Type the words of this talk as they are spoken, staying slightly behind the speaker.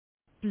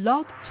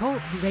Blog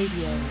Talk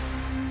Radio.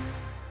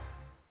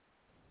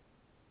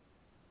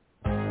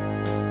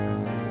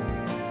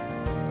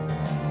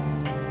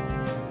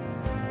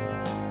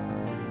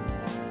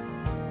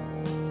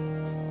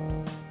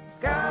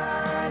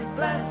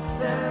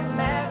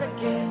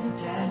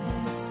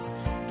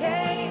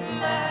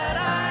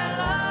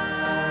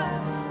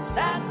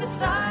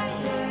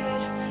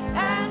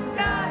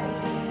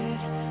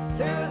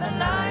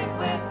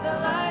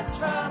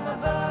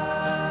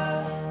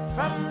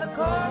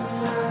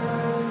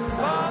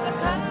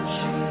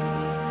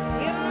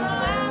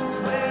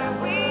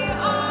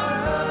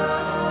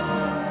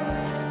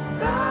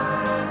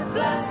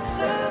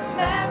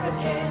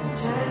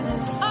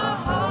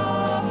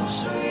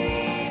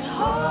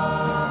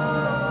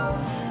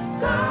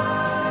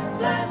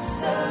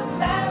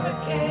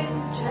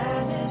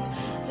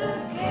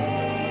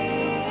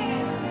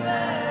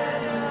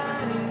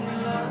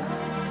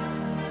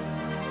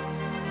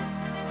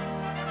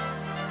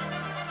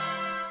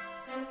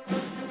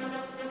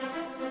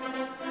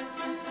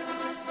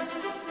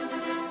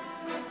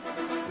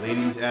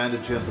 Ladies and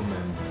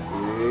gentlemen,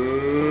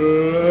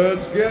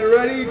 let's get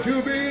ready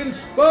to be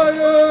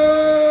inspired!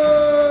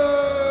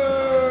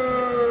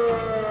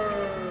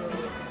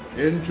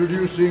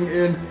 Introducing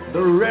in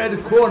the red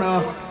corner,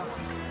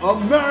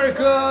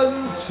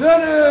 American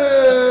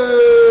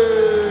Tennis!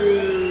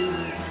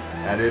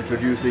 And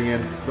introducing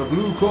in the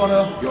blue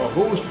corner, your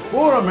host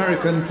for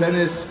American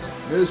Tennis,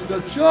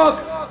 Mr. Chuck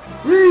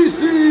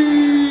Kriese!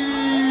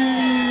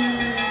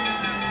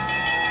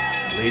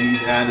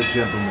 Ladies and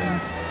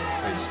gentlemen,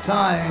 it's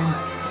time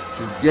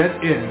to get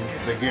in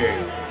the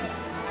game.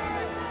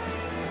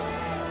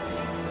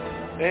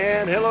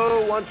 And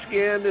hello once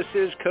again, this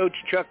is Coach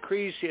Chuck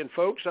Kriese, and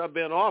folks, I've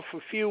been off a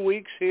few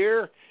weeks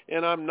here,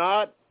 and I'm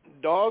not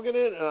dogging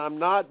it, and I'm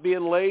not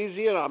being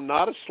lazy, and I'm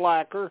not a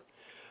slacker.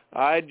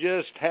 I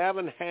just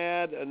haven't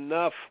had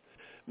enough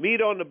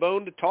meat on the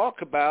bone to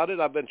talk about it.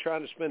 I've been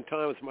trying to spend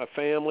time with my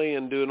family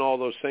and doing all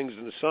those things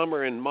in the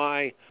summer, and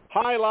my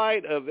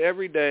highlight of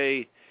every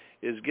day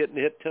is getting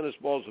to hit tennis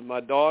balls with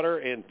my daughter.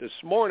 And this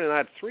morning I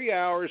had 3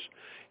 hours,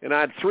 and I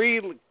had 3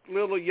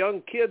 little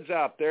young kids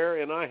out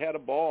there, and I had a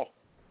ball.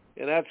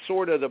 And that's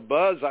sort of the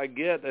buzz I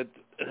get at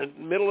the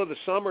middle of the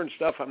summer and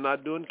stuff. I'm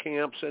not doing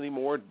camps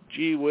anymore.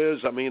 Gee whiz,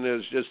 I mean,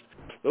 it's just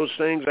those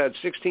things. I had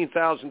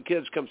 16,000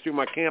 kids come through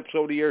my camps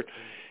over the year,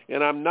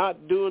 and I'm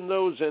not doing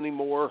those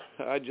anymore.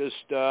 I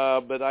just,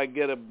 but I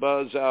get a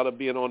buzz out of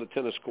being on a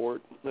tennis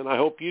court, and I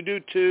hope you do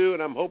too,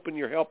 and I'm hoping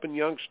you're helping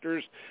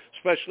youngsters,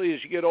 especially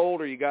as you get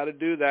older. You got to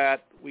do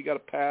that. We got to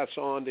pass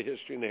on the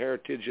history and the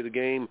heritage of the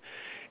game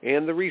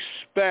and the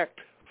respect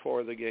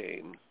for the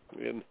game.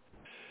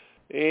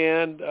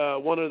 And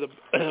one of the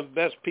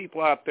best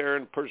people out there,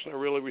 and the person I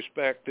really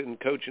respect in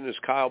coaching, is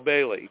Kyle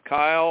Bailey.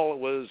 Kyle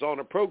was on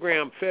a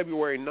program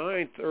February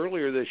 9th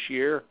earlier this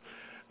year,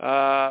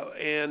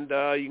 and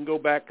you can go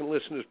back and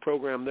listen to his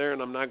program there,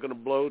 and I'm not going to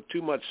blow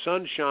too much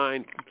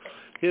sunshine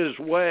his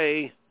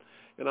way,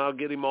 and I'll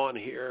get him on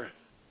here.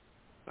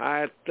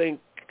 I think,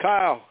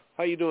 Kyle,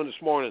 how you doing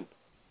this morning?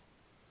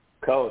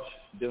 Coach,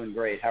 doing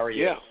great. How are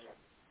you? Yeah,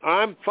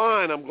 I'm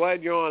fine. I'm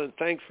glad you're on, and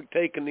thanks for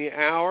taking the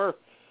hour.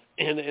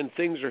 And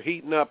things are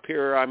heating up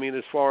here, I mean,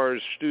 as far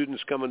as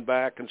students coming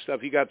back and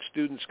stuff. You got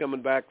students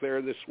coming back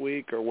there this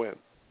week or when?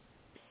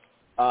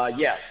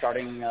 Yeah,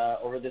 starting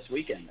over this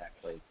weekend,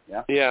 actually.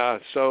 Yeah. Yeah,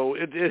 so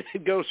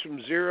it goes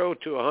from 0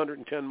 to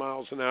 110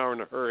 miles an hour in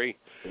a hurry.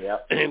 Yeah.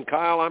 And,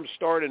 Kyle, I'm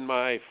starting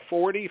my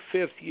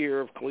 45th year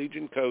of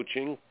collegiate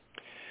coaching.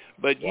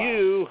 But wow.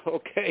 You,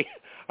 okay,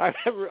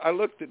 I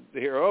looked at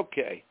here,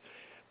 okay.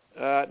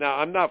 Now,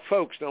 I'm not,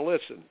 folks, now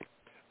listen.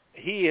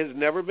 He has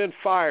never been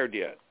fired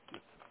yet.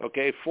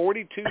 Okay,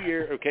 42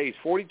 years. Okay, he's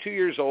 42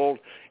 years old,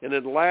 and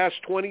in the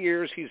last 20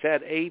 years, he's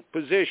had 8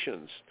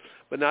 positions.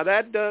 But now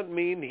that doesn't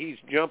mean he's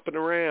jumping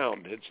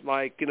around. It's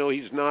like, you know,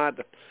 he's not.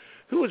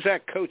 Who was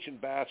that coach in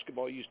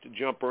basketball who used to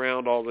jump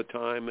around all the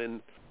time?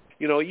 And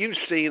you know, you've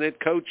seen it.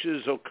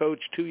 Coaches will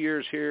coach 2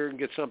 years here and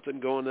get something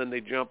going, then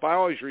they jump. I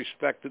always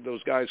respected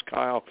those guys,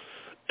 Kyle.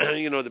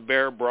 You know, the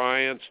Bear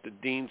Bryants, the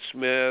Dean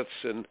Smiths,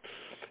 and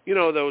you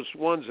know those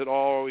ones that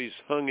always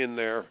hung in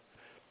there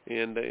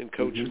and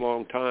coached a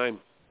long time.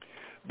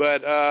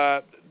 But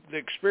the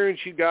experience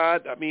you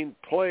got, I mean,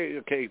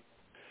 collegiate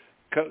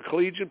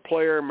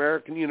player,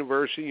 American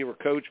University. You were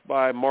coached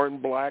by Martin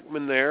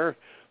Blackman there.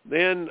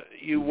 Then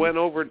you went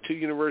over to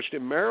University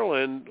of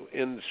Maryland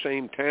in the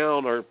same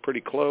town or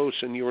pretty close,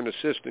 and you were an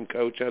assistant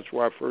coach. That's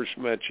where I first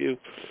met you.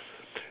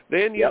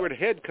 Then you were the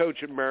head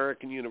coach at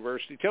American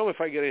University. Tell me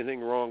if I get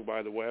anything wrong,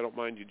 by the way. I don't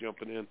mind you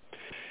jumping in.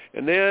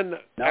 And then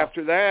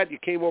after that, you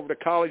came over to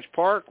College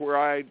Park where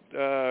I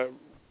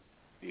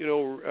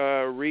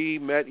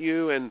met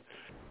you and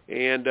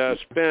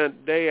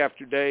spent day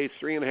after day,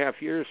 3.5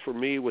 years for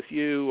me with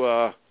you,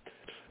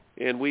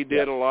 and we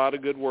did a lot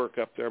of good work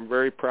up there. I'm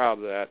very proud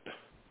of that,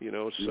 you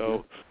know.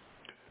 So,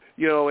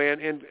 you know,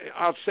 and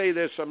I'll say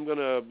this,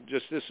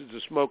 this is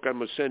the smoke I'm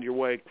going to send your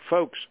way.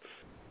 Folks,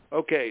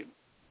 okay,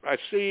 I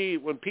see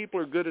when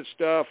people are good at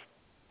stuff,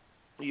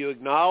 You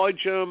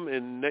acknowledge them,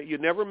 and you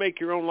never make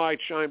your own light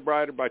shine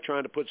brighter by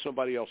trying to put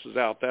somebody else's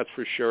out, that's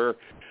for sure.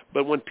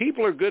 But when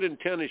people are good in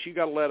tennis, you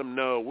got to let them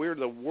know. We're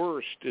the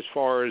worst as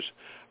far as,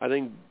 I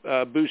think,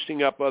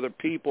 boosting up other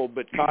people.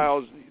 But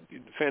Kyle's a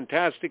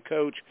fantastic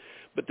coach.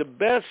 But the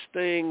best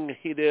thing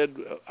he did,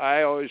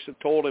 I always have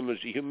told him, is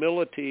the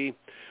humility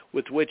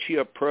with which he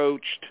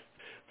approached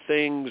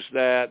things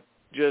that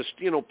just,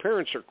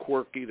 parents are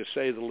quirky to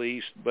say the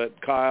least.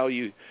 But Kyle,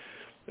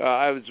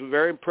 I was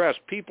very impressed.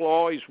 People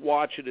always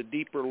watch at a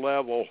deeper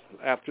level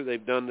after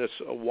they've done this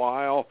a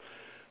while,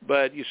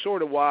 but you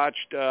sort of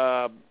watched.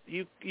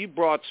 You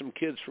brought some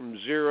kids from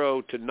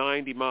 0 to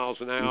 90 miles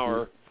an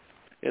hour,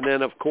 and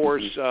then of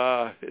course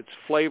it's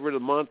flavor of the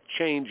month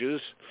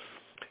changes,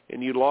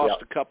 and you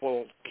lost a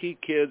couple key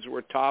kids who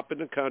were top in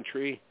the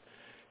country,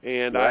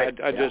 and I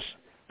just.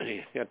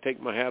 I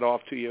take my hat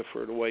off to you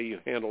for the way you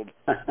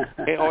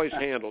always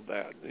handled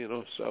that,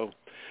 So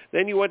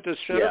then you went to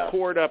center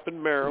court up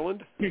in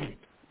Maryland,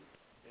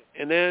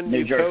 and then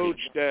you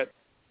coached at,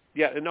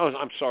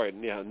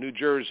 New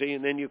Jersey,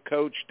 and then you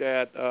coached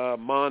at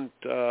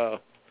Montclair.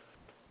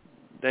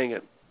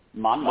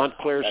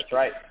 That's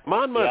right.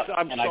 Monmouth. Yep.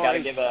 I'm and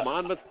sorry,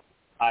 Monmouth.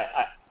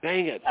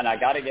 Dang it. And I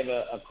got to give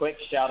a quick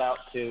shout out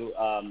to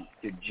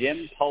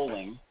Jim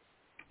Poling,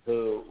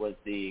 who was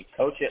the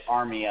coach at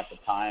Army at the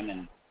time,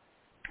 and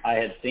I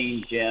had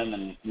seen Jim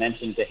and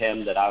mentioned to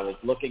him that I was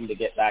looking to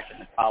get back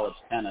into college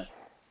tennis,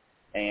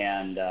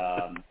 and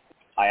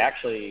I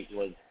actually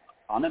was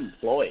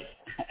unemployed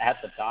at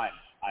the time.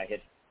 I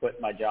had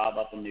quit my job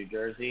up in New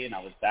Jersey, and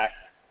I was back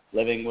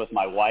living with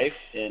my wife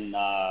in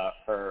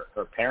her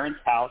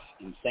parents' house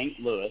in St.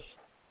 Louis,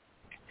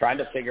 trying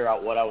to figure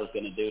out what I was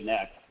going to do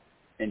next.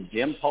 And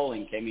Jim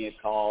Poling gave me a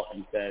call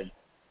and said,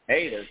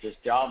 hey, there's this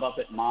job up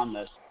at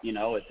Monmouth.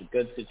 It's a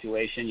good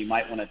situation. You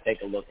might want to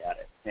take a look at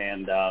it.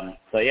 And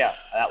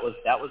that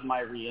was my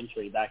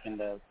reentry back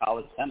into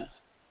college tennis.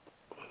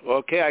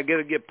 Okay, I got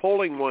to give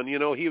Poling one. He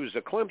was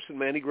a Clemson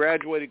man. He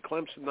graduated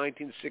Clemson in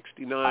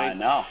 1969. I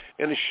know.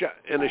 And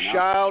a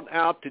shout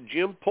out to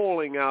Jim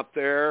Poling out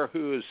there,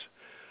 who's,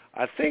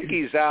 I think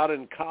he's out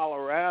in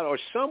Colorado or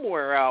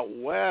somewhere out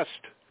west.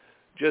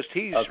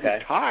 He's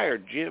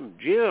retired,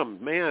 Jim.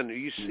 Man,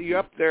 you see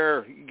up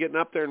there, getting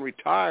up there and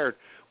retired.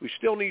 We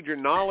still need your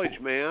knowledge,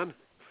 man.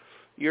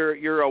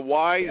 You're a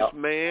wise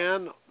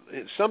man.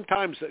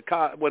 Sometimes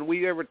when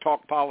we ever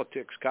talk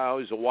politics, Kyle,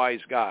 he's a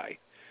wise guy.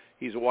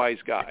 He's a wise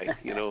guy,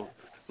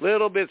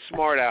 Little bit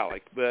smart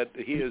aleck, but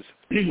he is.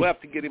 We'll have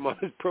to get him on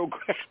his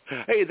program.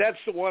 Hey, that's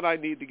the one I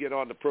need to get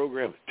on the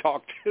program and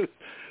talk to.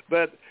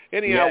 But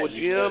anyhow, with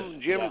Jim,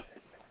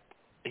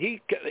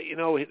 he,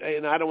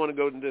 and I don't want to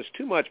go into this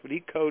too much, but he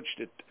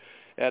coached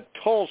at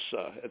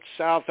Tulsa, at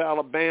South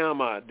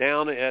Alabama,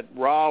 down at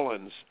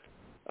Rollins,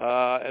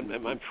 and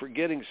I'm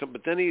forgetting some.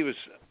 But then he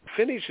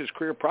finished his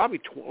career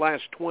probably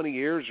last 20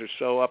 years or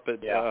so up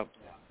at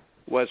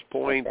West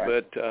Point.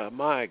 Right. But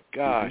my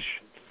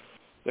gosh,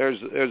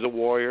 there's a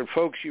warrior, and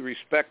folks, you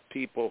respect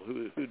people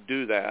who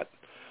do that.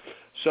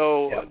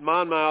 So at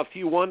Monmouth,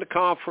 you won the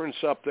conference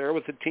up there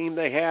with the team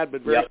they had,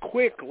 but very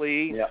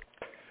quickly.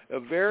 A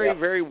very,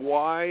 very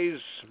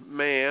wise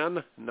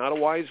man, not a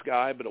wise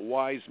guy, but a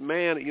wise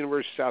man at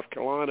University of South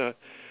Carolina,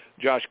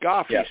 Josh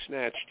Goffey,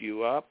 snatched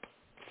you up.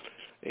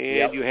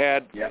 And you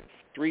had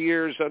 3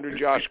 years under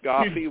Josh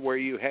Goffey where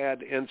you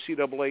had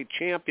NCAA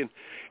champion.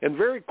 And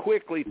very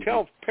quickly,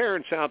 tell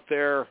parents out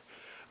there,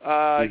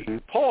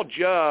 Paul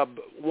Jubb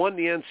won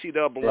the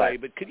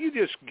NCAA, but could you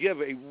just give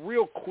a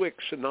real quick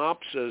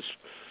synopsis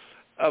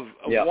of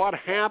what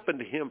happened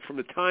to him from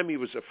the time he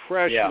was a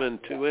freshman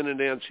to win an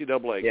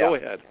NCAA? Go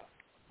ahead.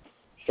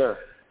 Sure.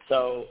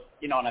 So,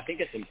 and I think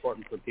it's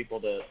important for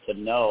people to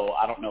know,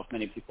 I don't know if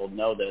many people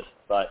know this,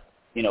 but,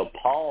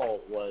 Paul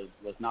was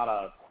not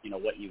a,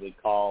 what you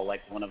would call like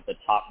one of the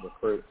top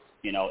recruits,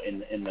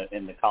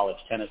 in the college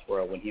tennis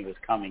world when he was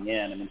coming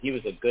in. I mean, he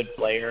was a good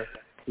player.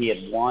 He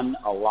had won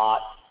a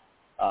lot,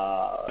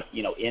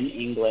 in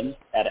England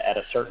at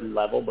a certain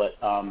level, but,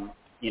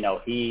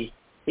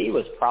 he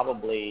was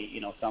probably,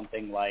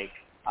 something like,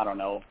 I don't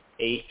know,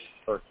 8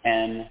 or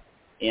 10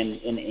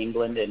 in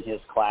England in his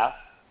class.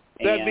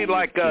 That'd be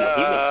like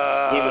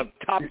a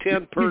top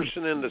 10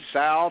 person in the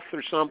South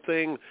or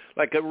something,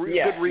 like a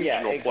good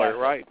regional player,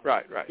 right?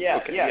 Right. Yeah,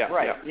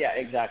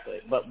 exactly.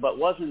 But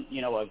wasn't,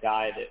 a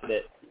guy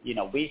that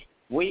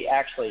we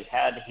actually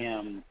had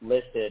him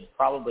listed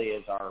probably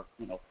as our,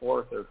 4th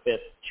or 5th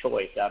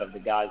choice out of the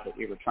guys that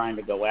we were trying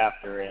to go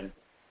after. And,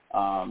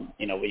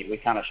 we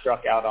kind of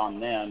struck out on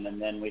them,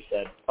 and then we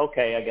said,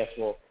 okay, I guess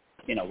we'll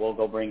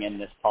go bring in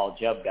this Paul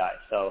Jubb guy.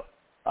 So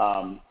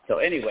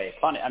anyway,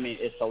 funny. I mean,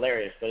 it's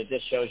hilarious, but it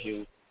just shows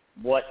you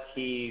what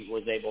he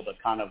was able to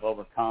kind of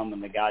overcome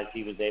and the guys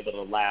he was able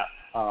to lap.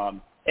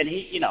 And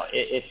he,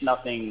 it's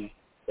nothing.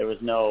 There was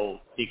no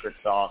secret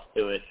sauce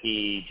to it.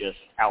 He just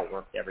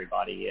outworked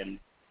everybody. And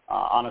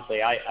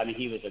honestly, I mean,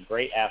 he was a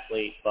great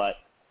athlete, but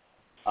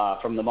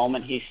from the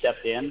moment he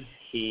stepped in,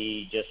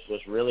 he just was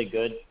really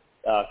good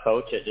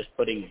coach at just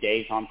putting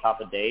days on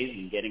top of days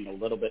and getting a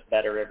little bit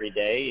better every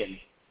day. And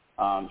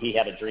He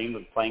had a dream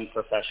of playing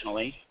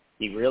professionally.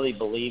 He really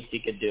believed he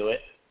could do it,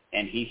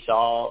 and he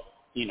saw,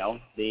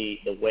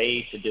 the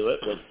way to do it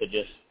was to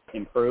just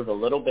improve a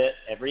little bit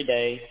every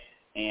day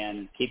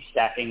and keep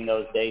stacking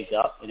those days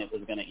up, and it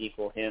was going to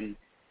equal him,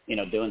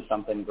 doing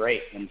something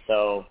great. And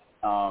so,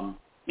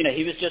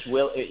 he was just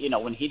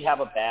when he'd have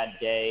a bad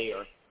day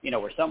or,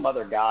 where some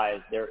other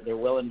guys, they're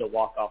willing to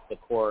walk off the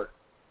court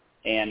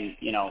and,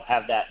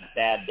 have that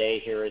bad day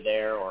here or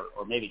there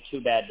or maybe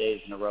 2 bad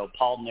days in a row.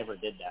 Paul never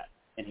did that.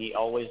 And he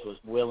always was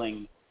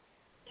willing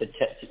to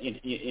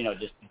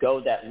just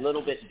go that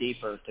little bit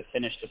deeper to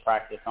finish the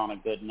practice on a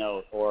good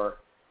note or,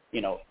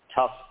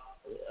 tough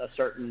a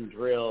certain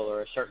drill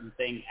or a certain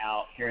thing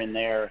out here and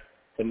there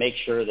to make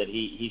sure that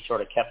he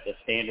sort of kept the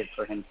standard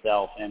for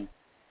himself. And,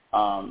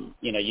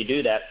 you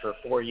do that for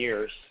 4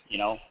 years,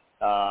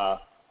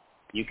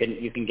 you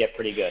can get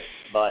pretty good.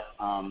 But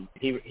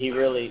he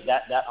really,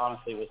 that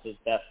honestly was his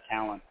best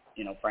talent,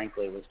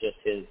 frankly, was just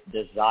his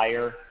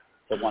desire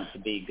to want to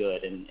be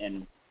good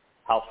and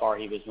how far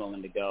he was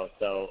willing to go.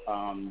 So,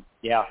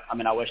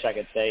 I wish I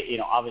could say,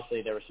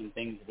 obviously there were some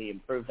things that he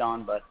improved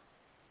on, but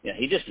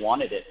he just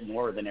wanted it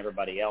more than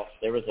everybody else.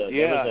 There was an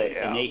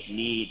innate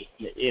need.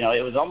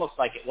 It was almost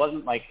like, it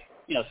wasn't like,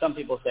 some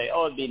people say,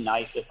 oh, it'd be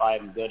nice if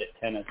I'm good at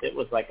tennis. It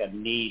was like a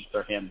need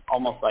for him,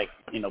 almost like,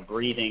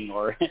 breathing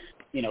or,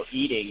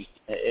 eating.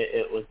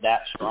 It was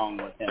that strong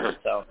with him.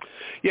 So,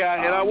 yeah,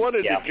 and I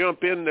wanted to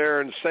jump in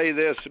there and say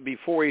this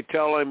before you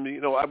tell him,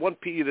 I want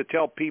you to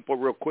tell people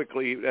real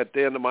quickly at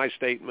the end of my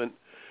statement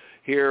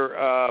here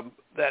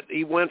that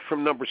he went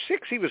from number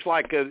 6. He was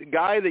like a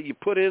guy that you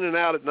put in and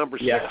out at number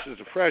 6 as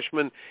a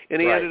freshman,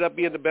 and he ended up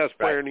being the best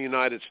player in the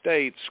United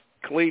States,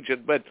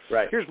 collegiate. But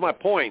here's my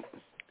point.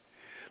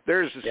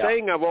 There's a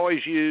saying I've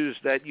always used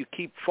that you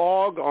keep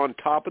fog on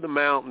top of the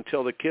mountain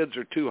until the kids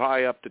are too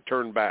high up to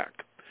turn back.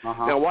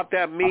 Now, what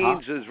that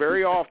means is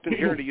very often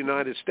here in the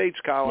United States,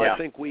 Kyle, I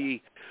think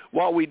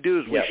what we do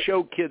is we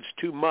show kids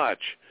too much.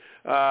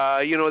 They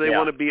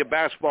want to be a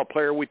basketball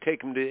player, we take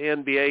them to the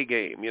NBA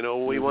game.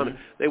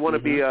 They want to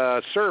be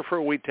a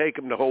surfer, we take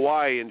them to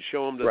Hawaii and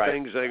show them the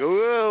things. They go,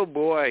 oh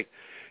boy.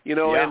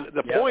 And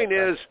the point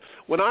is,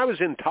 when I was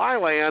in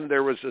Thailand,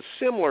 there was a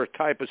similar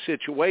type of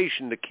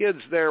situation. The kids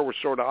there were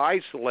sort of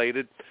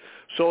isolated.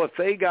 So if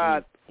they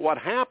got, what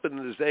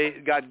happened is they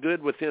got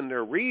good within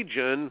their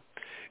region,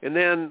 and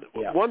then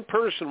one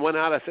person went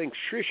out, I think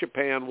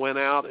Srishapan went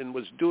out and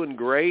was doing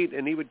great,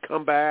 and he would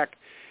come back,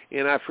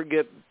 and I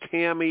forget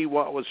Tammy,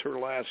 what was her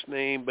last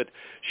name, but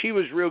she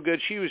was real good.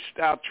 She was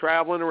out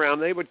traveling around.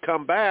 They would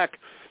come back,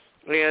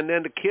 and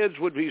then the kids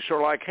would be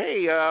sort of like,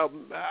 hey,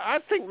 I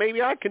think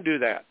maybe I can do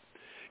that.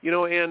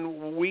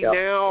 And we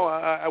now,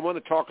 I want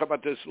to talk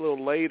about this a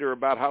little later,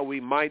 about how we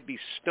might be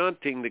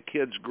stunting the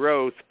kids'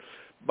 growth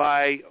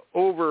by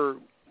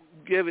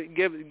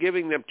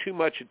giving them too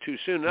much too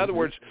soon. In other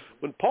words,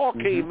 when Paul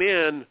came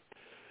in,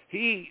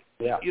 he,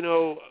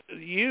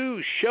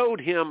 you showed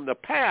him the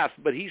path,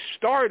 but he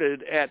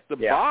started at the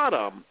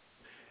bottom,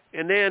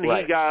 and then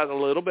he got a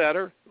little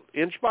better.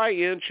 Inch by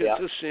inch,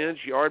 it's a cinch,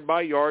 yard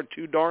by yard,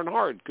 too darn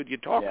hard. Could you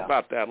talk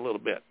about that a little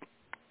bit?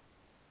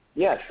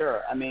 Yeah,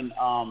 sure. I mean,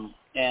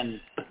 and,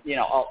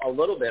 a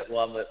little bit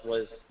of it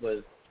was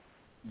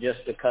just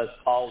because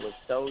Paul was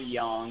so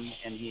young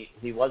and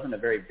he wasn't a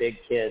very big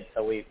kid,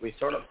 so we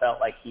sort of felt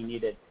like he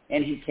needed,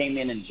 and he came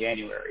in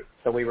January,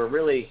 so we were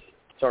really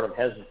sort of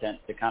hesitant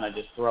to kind of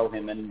just throw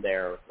him in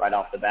there right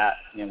off the bat.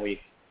 We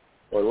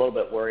were a little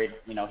bit worried,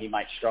 he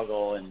might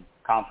struggle in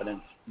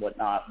confidence,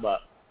 whatnot,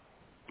 but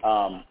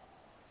I'll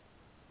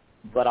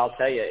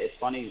tell you, it's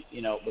funny,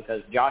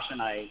 because Josh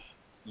and I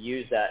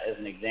use that as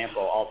an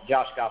example.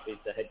 Josh Goffey's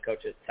the head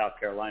coach at South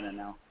Carolina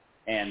now,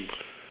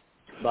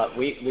 but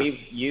we've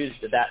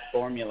used that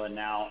formula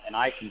now, and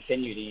I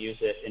continue to use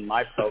it in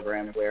my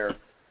program where,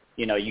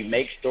 you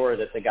make sure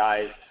that the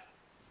guys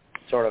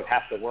sort of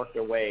have to work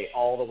their way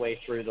all the way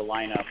through the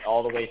lineup,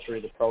 all the way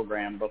through the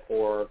program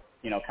before,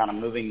 kind of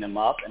moving them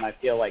up. And I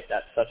feel like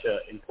that's such an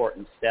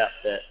important step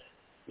that,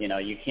 you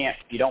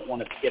don't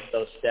want to skip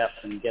those steps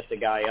and get the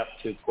guy up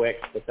too quick,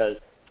 because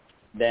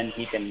then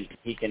he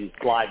can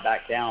slide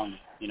back down,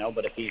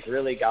 but if he's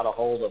really got a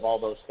hold of all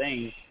those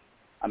things,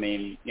 I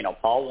mean,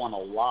 Paul won a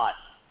lot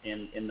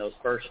in those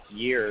first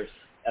years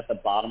at the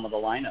bottom of the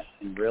lineup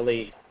and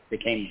really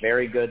became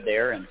very good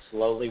there and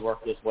slowly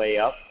worked his way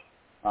up.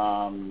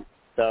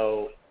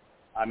 So,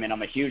 I mean,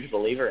 I'm a huge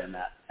believer in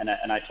that, and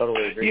I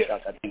totally agree,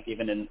 Chuck. I think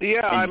even in we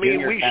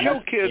tennis,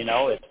 show kids.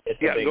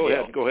 It's a big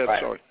deal. Go ahead.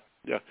 Right. Sorry.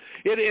 Yeah,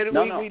 we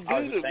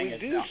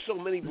do so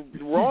many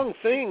wrong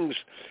things,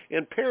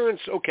 and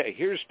parents. Okay,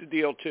 here's the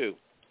deal too.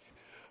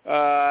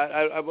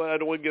 I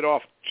don't want to get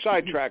off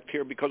sidetracked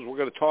here because we're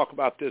going to talk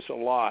about this a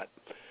lot,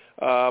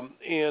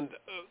 and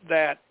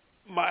that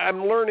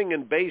I'm learning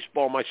in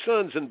baseball. My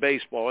son's in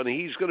baseball, and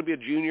he's going to be a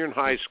junior in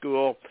high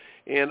school.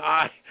 And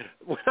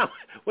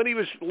when he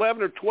was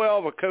 11 or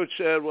 12, a coach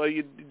said, "Well,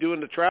 you doing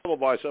the travel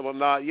ball?" I said, "Well,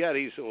 not yet."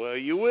 He said, "Well,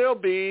 you will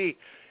be."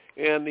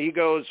 And he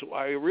goes,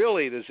 "Why,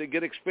 really? Does it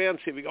get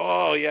expensive?" He goes,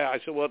 "Oh, yeah." I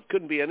said, "Well, it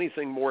couldn't be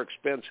anything more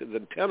expensive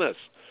than tennis."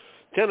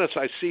 Tennis,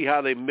 I see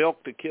how they milk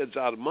the kids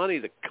out of money.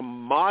 The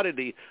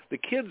commodity, the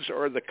kids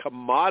are the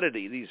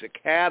commodity. These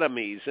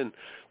academies, and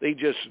they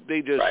just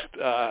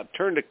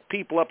turn the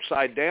people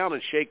upside down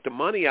and shake the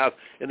money out,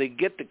 and they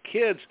get the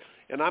kids.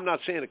 And I'm not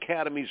saying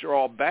academies are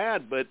all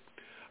bad, but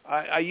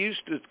I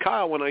used to,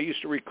 Kyle, when I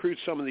used to recruit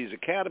some of these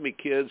academy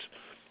kids,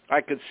 I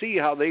could see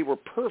how they were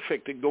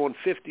perfect at going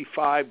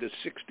 55 to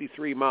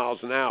 63 miles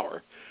an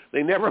hour.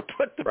 They never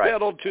put the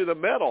pedal to the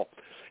metal.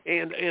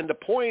 And the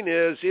point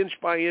is, inch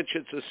by inch,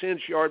 it's a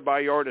cinch, yard by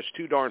yard, it's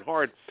too darn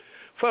hard.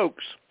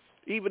 Folks,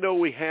 even though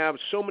we have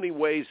so many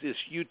ways, this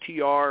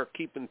UTR,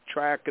 keeping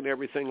track and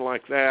everything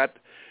like that,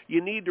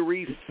 you need to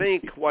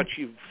rethink what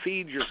you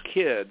feed your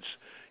kids,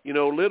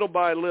 little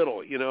by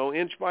little.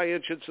 Inch by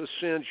inch, it's a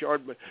cinch,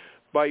 yard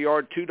by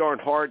yard, too darn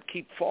hard.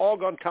 Keep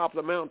fog on top of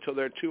the mountain until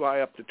they're too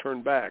high up to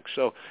turn back.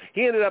 So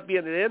he ended up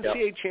being an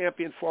NCAA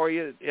champion for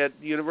you at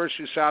the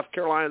University of South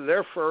Carolina,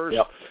 their first.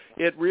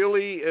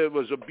 It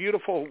was a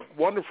beautiful,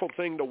 wonderful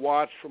thing to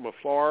watch from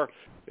afar,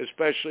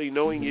 especially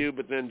knowing you,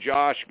 but then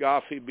Josh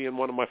Goffey being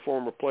one of my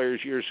former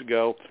players years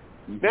ago.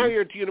 Now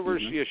you're at the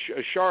University of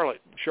Charlotte.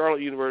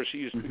 Charlotte University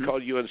used to be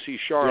called UNC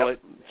Charlotte.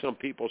 Some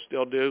people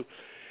still do.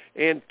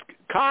 And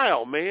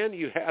Kyle, man,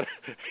 you had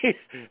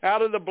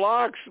out of the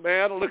blocks,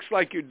 man. It looks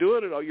like you're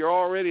doing it. You're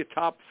already a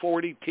top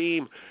 40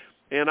 team,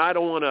 and I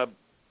don't want to.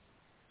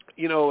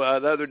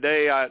 The other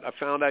day I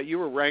found out you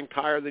were ranked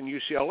higher than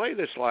UCLA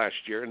this last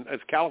year. And as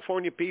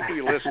California people,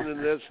 you listening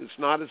to this, it's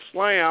not a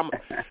slam.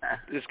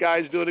 This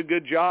guy's doing a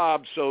good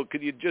job. So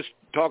could you just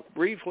talk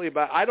briefly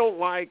about? I don't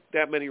like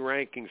that many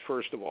rankings,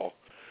 first of all,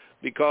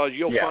 because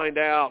you'll find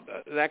out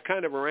that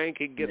kind of a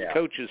ranking gets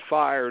coaches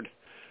fired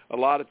a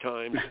lot of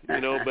times,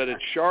 but at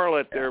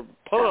Charlotte, they're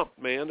pumped,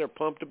 man. They're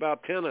pumped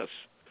about tennis.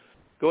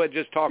 Go ahead,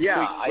 just talk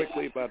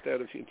quickly about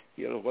that if you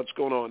what's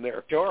going on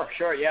there.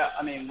 Sure, yeah.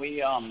 I mean, we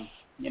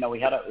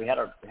had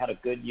a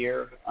good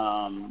year.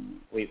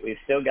 We've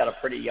still got a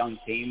pretty young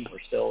team. We're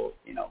still,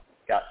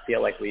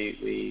 feel like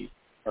we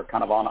are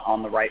kind of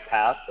on the right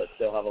path, but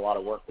still have a lot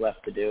of work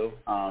left to do.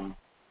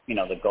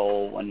 The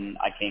goal when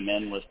I came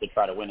in was to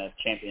try to win a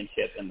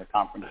championship in the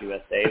Conference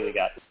USA. We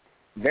got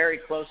very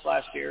close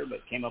last year,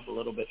 but came up a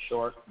little bit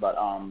short. But,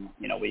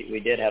 we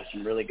did have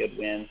some really good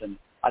wins. And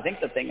I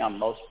think the thing I'm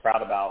most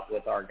proud about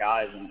with our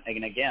guys,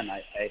 and again,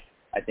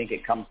 I think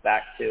it comes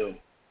back to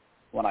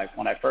when I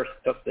first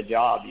took the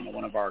job,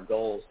 one of our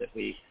goals that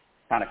we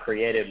kind of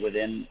created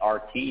within our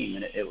team,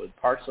 and it was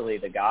partially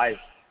the guys.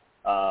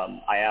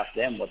 I asked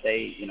them what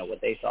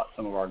they thought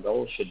some of our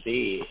goals should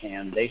be.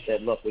 And they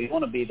said, look, we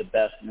want to be the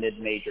best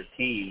mid-major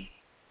team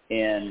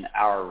in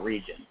our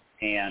region.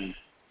 And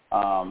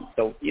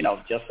so,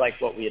 just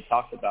like what we had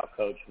talked about,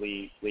 Coach,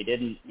 we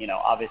didn't,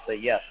 obviously,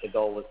 yes, the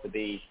goal was to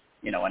be,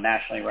 a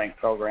nationally ranked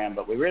program,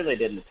 but we really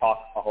didn't talk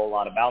a whole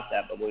lot about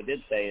that. But what we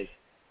did say is,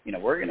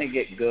 we're going to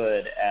get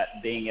good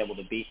at being able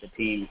to beat the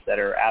teams that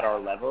are at our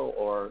level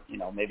or,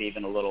 maybe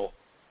even a little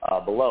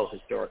below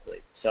historically.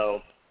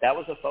 So that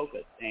was a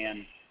focus.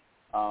 And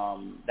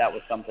that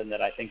was something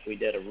that I think we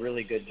did a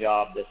really good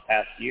job this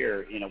past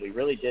year. We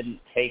really didn't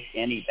take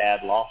any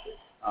bad losses.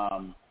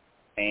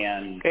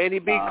 And he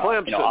beat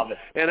Clemson.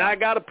 And I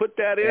got to put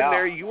that in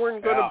there. You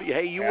weren't going to be.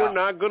 Hey, you were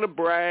not going to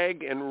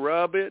brag and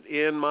rub it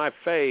in my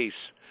face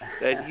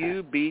that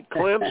you beat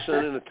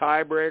Clemson in the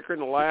tiebreaker in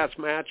the last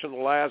match in the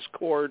last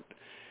court.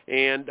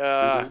 And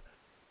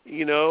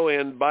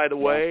and by the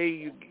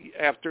way,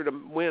 after the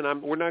win,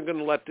 we're not going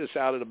to let this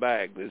out of the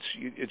bag.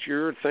 It's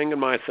your thing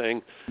and my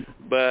thing.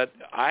 But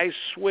I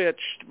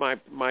switched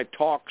my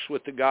talks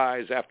with the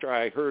guys after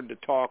I heard the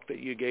talk that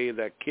you gave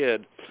that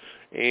kid,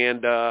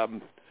 and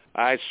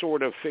I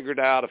sort of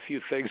figured out a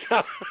few things.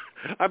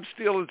 I'm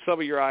stealing some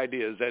of your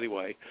ideas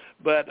anyway.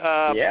 But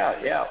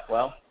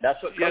well,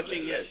 that's what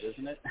coaching is,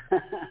 isn't it?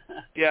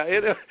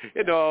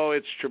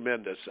 It's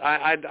tremendous.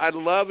 I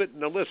love it.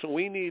 Now, listen,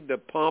 we need to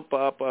pump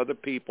up other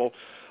people.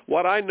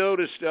 What I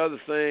noticed, the other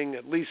thing,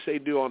 at least they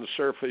do on the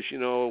surface,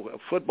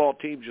 football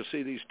teams, you'll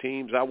see these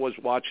teams. I was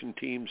watching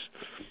teams.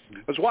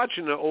 I was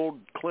watching the old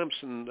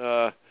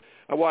Clemson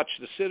I watched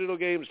the Citadel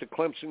games, the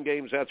Clemson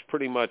games. That's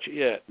pretty much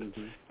it.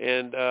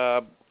 And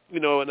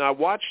and I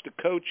watched the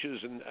coaches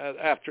and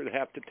after they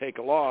have to take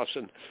a loss.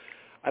 And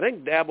I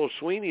think Dabo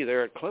Swinney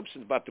there at Clemson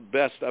is about the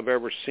best I've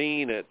ever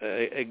seen at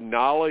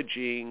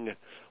acknowledging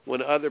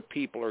when other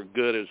people are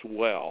good as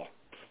well.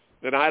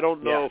 And I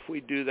don't know if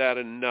we do that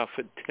enough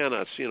at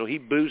tennis. He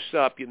boosts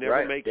up. You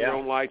never make your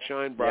own light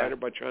shine brighter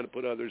by trying to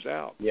put others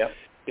out.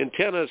 In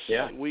tennis,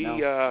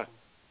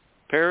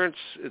 parents,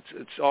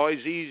 it's always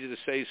easy to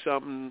say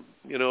something,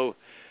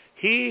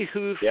 he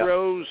who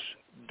throws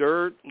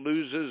dirt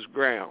loses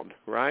ground,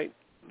 right?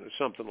 Or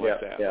something like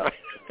that.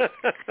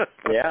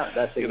 Right?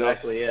 That's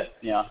exactly it.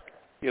 I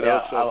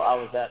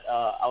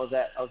was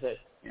at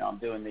I'm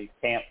doing these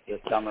camps this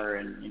summer,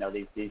 and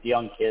these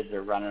young kids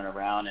are running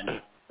around, and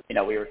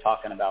we were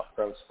talking about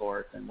pro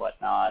sports and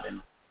whatnot,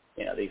 and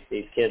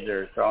these kids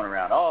are throwing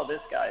around, oh, this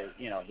guy,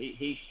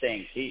 he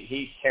stinks,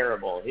 he's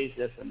terrible, he's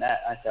this and that.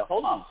 I said,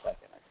 hold on a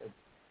second. I said,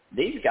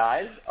 these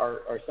guys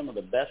are some of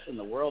the best in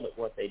the world at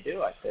what they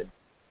do. I said,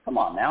 come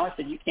on now. I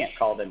said, you can't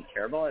call them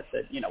terrible. I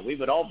said, we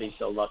would all be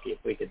so lucky if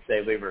we could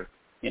say we were,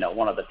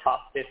 one of the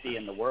top 50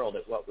 in the world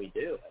at what we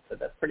do. I said,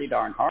 that's pretty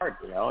darn hard,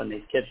 And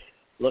these kids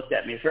looked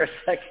at me for a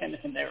second,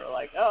 and they were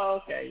like,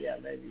 oh, okay, yeah,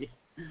 maybe.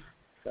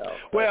 So,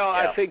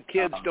 I think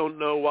kids don't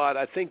know what.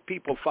 I think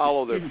people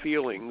follow their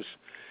feelings.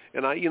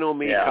 And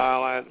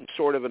Kyle, I'm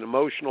sort of an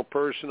emotional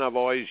person. I've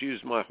always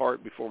used my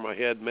heart before my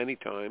head many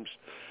times.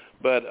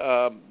 But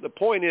the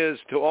point is,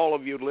 to all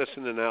of you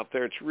listening out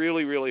there, it's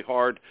really, really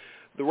hard.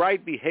 The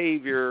right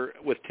behavior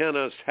with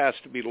tennis has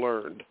to be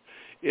learned.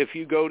 If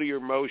you go to your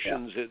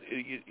emotions,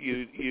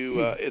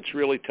 it's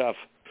really tough.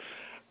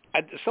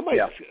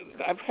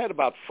 I've had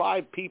about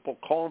 5 people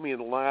call me in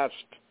the last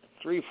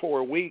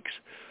 3-4 weeks,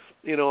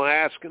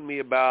 asking me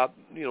about,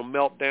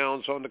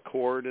 meltdowns on the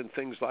court and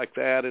things like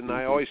that. And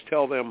I always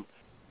tell them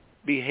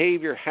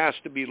behavior has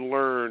to be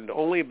learned.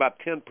 Only about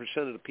 10%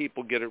 of the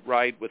people get it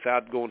right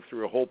without going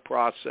through a whole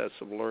process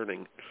of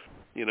learning,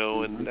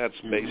 and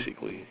that's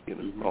basically,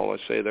 all I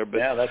say there. But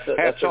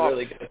that's a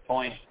really good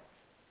point.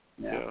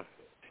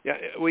 Yeah,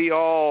 we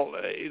all,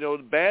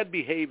 bad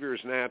behavior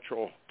is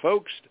natural.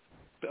 Folks,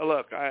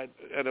 look, I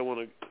don't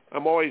want to,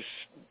 I'm always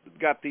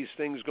got these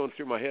things going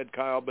through my head,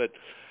 Kyle, but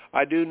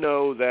I do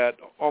know that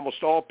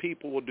almost all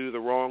people will do the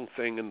wrong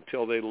thing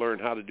until they learn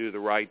how to do the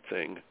right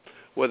thing,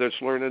 whether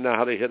it's learning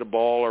how to hit a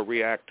ball or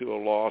react to a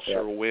loss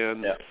or a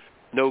win. Yeah.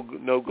 No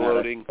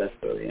gloating, that's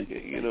really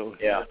interesting.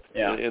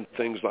 And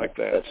things like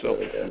that. That's so,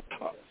 really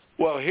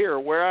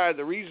well,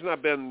 the reason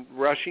I've been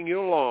rushing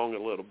you along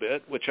a little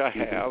bit, which I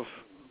have,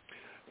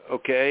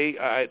 okay,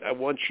 I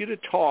want you to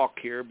talk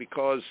here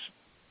because,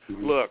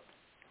 look,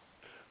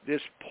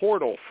 this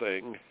portal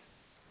thing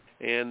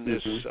and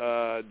this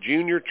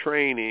junior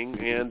training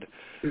and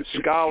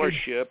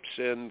scholarships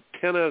and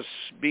tennis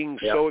being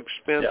so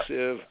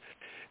expensive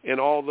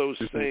and all those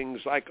things.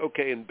 Like,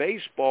 okay, in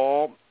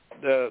baseball,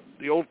 the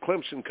old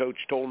Clemson coach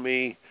told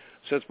me,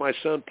 since my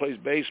son plays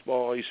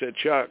baseball, he said,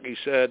 Chuck,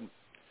 there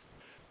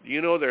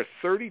are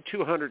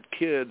 3,200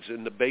 kids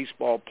in the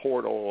baseball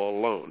portal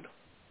alone.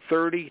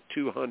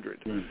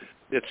 3,200.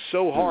 It's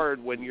so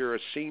hard when you're a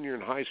senior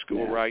in high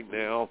school right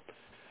now,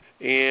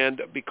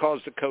 and because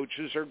the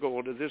coaches are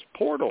going to this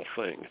portal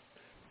thing,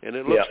 and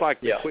it looks like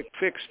the quick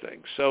fix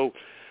thing. So,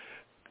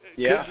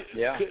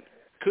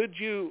 could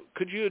you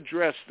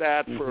address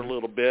that for a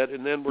little bit,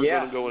 and then we're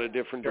going to go in a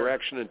different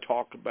direction and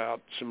talk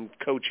about some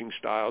coaching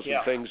styles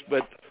and things.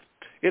 But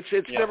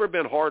it's never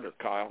been harder,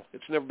 Kyle.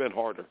 It's never been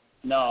harder.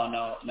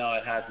 No,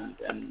 it hasn't.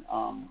 And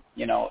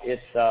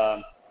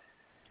it's.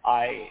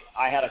 I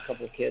had a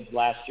couple of kids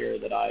last year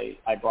that I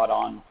brought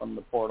on from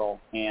the portal,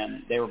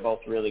 and they were both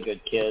really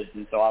good kids,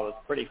 and so I was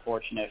pretty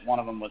fortunate. One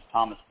of them was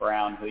Thomas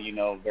Brown, who you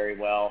know very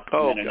well,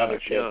 and then another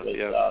kid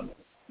was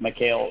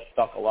Mikhail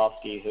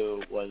Sokolovsky,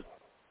 who was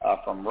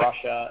from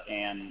Russia,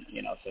 and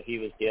so he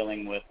was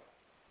dealing with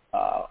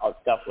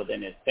stuff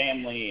within his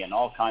family and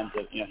all kinds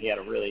of, he had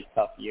a really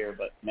tough year,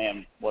 but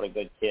man, what a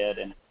good kid.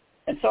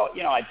 And so,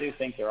 I do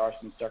think there are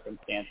some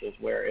circumstances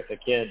where if a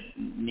kid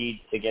needs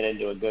to get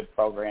into a good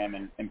program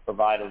and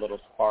provide a little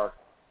spark,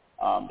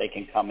 they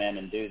can come in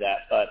and do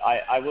that. But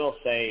I will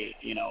say,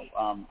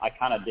 I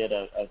kind of did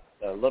a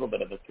little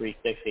bit of a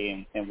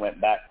 360 and went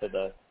back to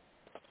the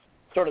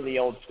sort of the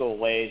old school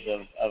ways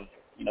of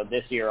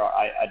this year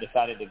I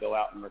decided to go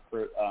out and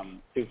recruit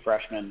 2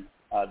 freshmen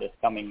this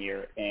coming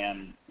year.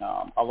 And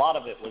a lot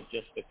of it was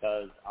just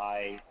because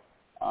I'm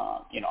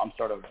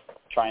sort of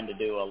trying to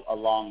do a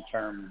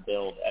long-term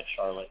build at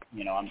Charlotte.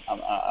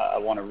 I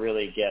want to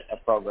really get a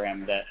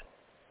program that,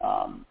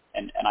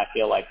 and I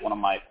feel like one of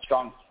my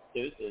strong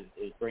suits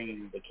is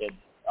bringing the kids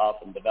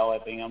up and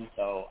developing them.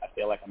 So I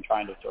feel like I'm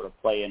trying to sort of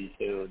play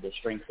into the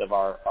strengths of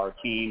our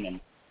team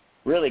and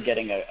really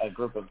getting a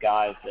group of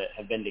guys that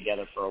have been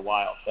together for a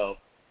while. So,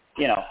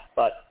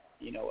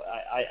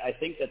 I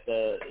think that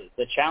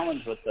the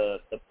challenge with the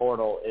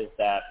portal is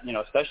that,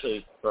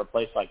 especially for a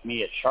place like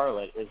me at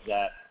Charlotte, is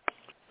that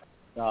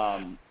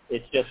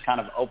it's just kind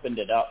of opened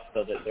it up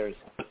so that there's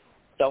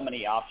so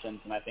many options.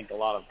 And I think a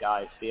lot of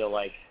guys feel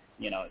like,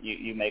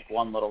 you make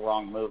one little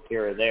wrong move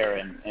here or there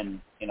and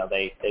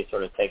they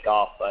sort of take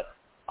off. But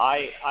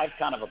I've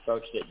kind of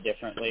approached it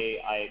differently.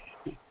 I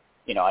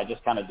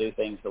just kind of do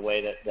things the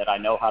way that I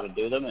know how to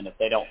do them. And if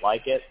they don't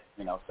like it,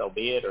 so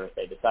be it. Or if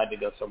they decide to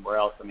go somewhere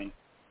else,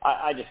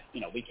 I just,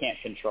 we can't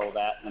control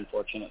that,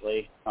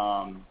 unfortunately.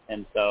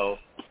 And so,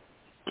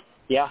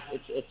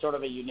 it's sort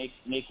of a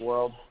unique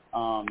world.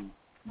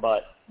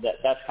 But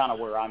that's kind of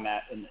where I'm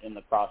at in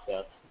the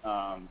process,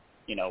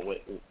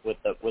 with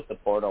the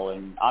portal.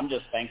 And I'm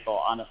just thankful,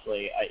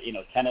 honestly.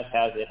 Tennis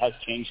has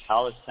changed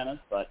college tennis,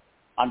 but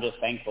I'm just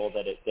thankful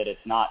that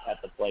it's not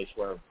at the place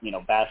where,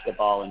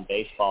 basketball and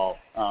baseball,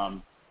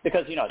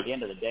 because, at the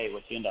end of the day,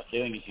 what you end up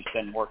doing is you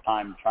spend more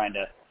time trying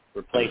to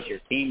replace your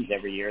teams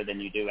every year than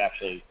you do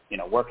actually,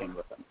 working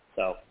with them.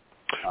 So,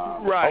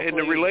 right, and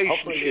the relationship.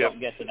 Hopefully we don't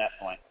get to that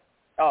point.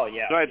 Oh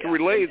yeah. Right, yeah.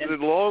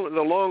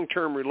 The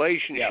long-term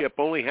relationship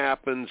only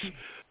happens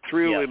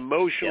through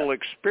emotional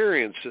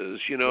experiences.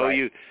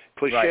 Right.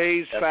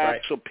 Cliches, right.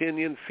 facts,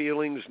 opinion,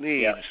 feelings,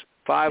 needs.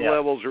 5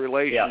 levels of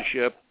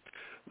relationship.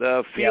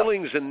 The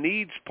feelings and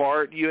needs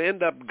part, you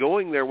end up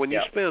going there when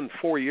you spend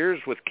 4 years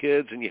with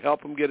kids and you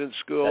help them get in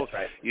school. That's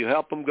right. You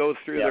help them go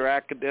through their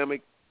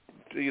academic,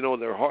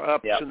 their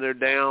ups and their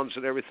downs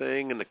and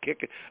everything, and the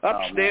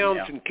downs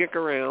and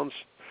kick-arounds.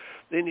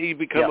 Then you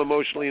become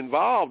emotionally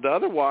involved.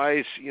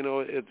 Otherwise,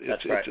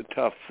 it's a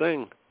tough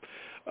thing.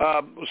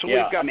 So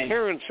we've got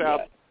parents out.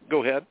 Yeah.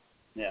 Go ahead.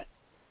 Yeah.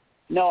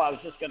 No, I was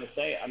just going to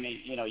say,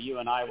 you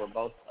and I were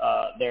both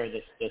there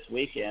this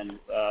weekend,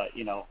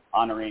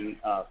 honoring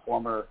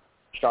former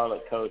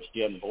Charlotte coach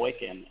Jim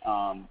Boykin.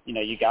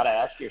 You got to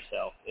ask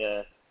yourself,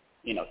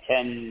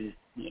 10,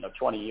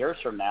 20 years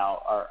from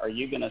now, are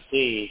you going to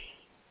see,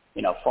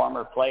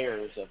 former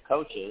players of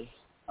coaches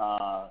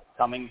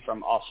coming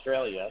from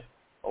Australia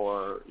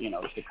or,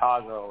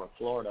 Chicago or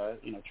Florida,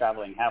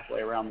 traveling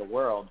halfway around the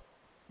world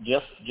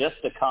just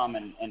to come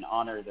and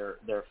honor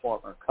their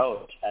former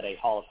coach at a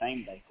Hall of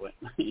Fame banquet?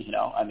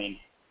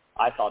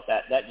 I thought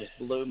that just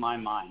blew my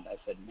mind. I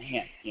said,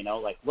 man,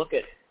 look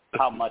at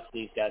how much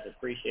these guys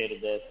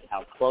appreciated this and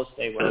how close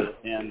they were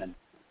with him. And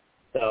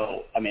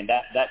so,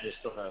 that just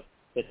sort of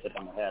hits it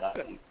on the head, I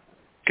think.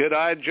 Could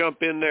I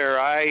jump in there?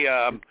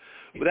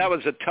 That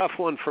was a tough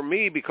one for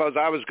me because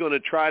I was going to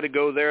try to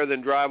go there,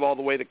 then drive all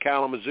the way to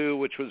Kalamazoo,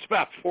 which was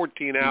about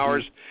 14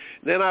 hours.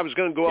 Then I was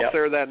going to go up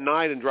there that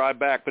night and drive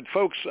back. But,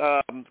 folks,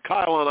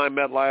 Kyle and I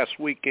met last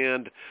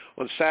weekend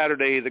on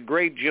Saturday, the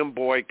great Jim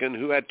Boykin,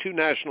 who had 2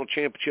 national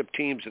championship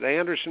teams at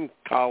Anderson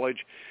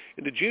College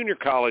in the junior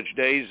college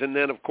days. And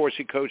then, of course,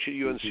 he coached at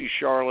UNC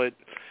Charlotte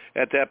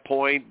at that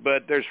point.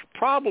 But there's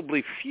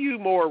probably few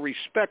more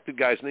respected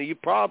guys. Now,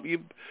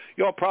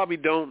 y'all probably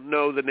don't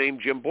know the name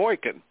Jim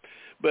Boykin.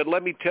 But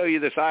let me tell you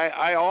this.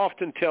 I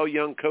often tell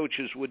young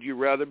coaches, would you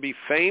rather be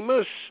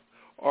famous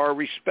or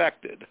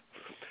respected?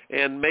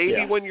 And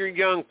maybe when you're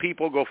young,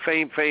 people go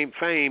fame, fame,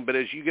 fame. But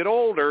as you get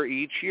older,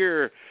 each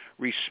year,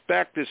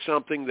 respect is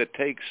something that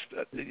takes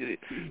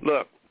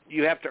look,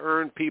 you have to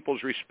earn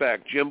people's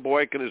respect. Jim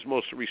Boykin is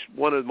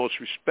one of the most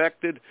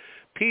respected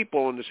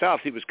people in the South.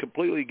 He was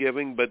completely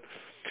giving, but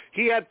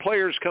he had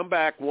players come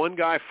back. One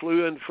guy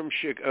flew in from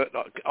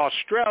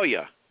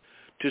Australia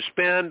to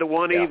spend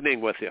one evening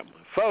with him.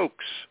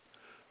 Folks,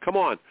 come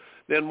on.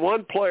 Then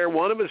one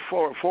of his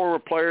former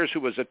players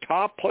who was a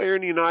top player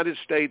in the United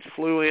States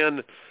flew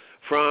in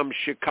from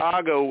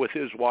Chicago with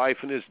his wife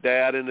and his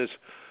dad and his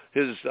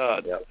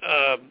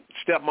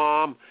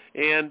stepmom.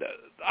 And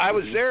I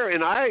was there,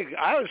 and I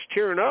was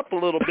tearing up a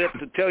little bit,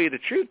 to tell you the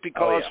truth,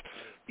 because,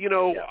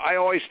 I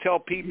always tell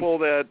people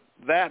that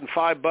and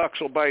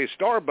 $5 will buy you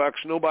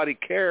Starbucks. Nobody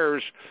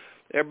cares.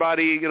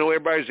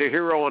 Everybody's a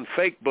hero on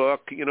Facebook,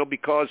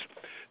 because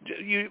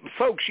you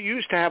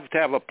used to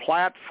have a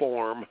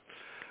platform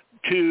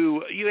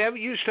you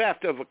used to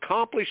have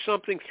accomplished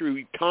something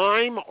through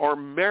time or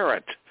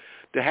merit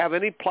to have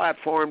any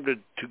platform to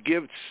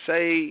give,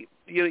 say,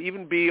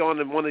 even be on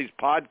one of these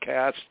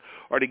podcasts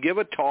or to give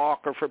a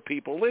talk or for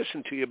people to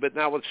listen to you. But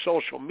now with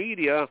social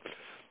media,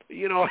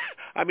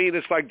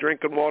 it's like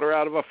drinking water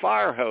out of a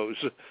fire hose.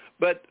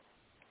 But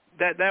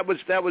that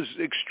was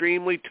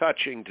extremely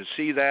touching to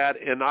see that,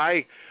 and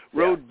I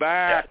rode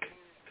back,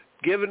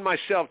 giving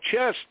myself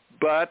chest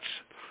butts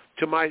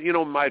to my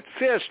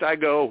fist. I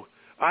go,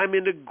 I'm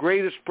in the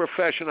greatest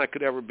profession I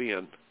could ever be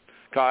in,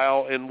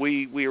 Kyle, and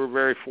we were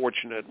very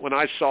fortunate. When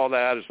I saw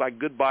that, it's like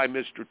goodbye,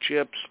 Mr.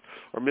 Chips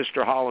or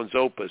Mr. Holland's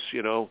Opus,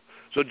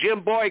 So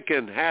Jim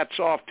Boykin, hats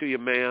off to you,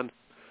 man.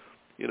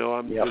 It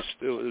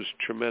was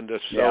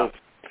tremendous. So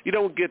you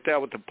don't get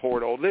that with the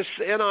portal. This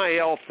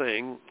NIL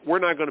thing, we're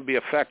not going to be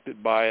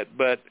affected by it,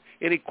 but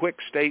any quick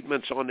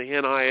statements on the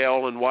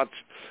NIL and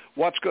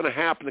what's going to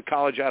happen to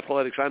college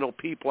athletics? I know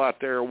people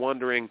out there are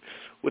wondering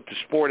with the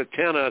sport of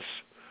tennis,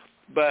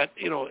 but,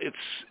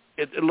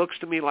 it looks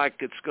to me like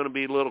it's going to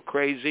be a little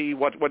crazy.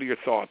 What are your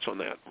thoughts on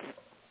that?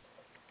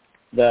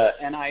 The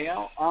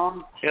NIL?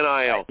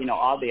 NIL.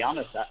 I'll be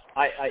honest.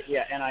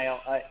 NIL.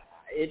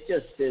 It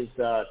just is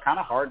kind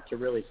of hard to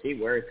really see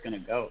where it's going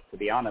to go, to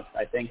be honest.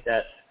 I think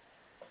that,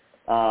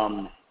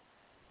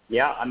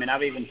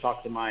 I've even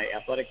talked to my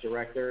athletic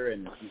director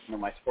and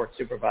my sports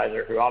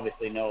supervisor, who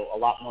obviously know a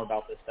lot more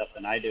about this stuff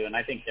than I do, and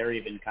I think they're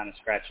even kind of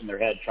scratching their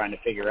head trying to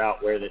figure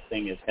out where this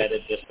thing is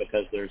headed, just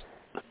because there's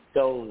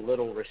so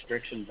little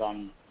restrictions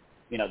on,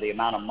 the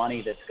amount of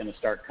money that's going to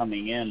start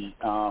coming in.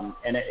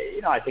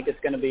 I think it's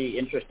going to be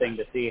interesting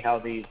to see how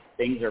these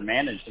things are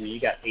managed. You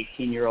got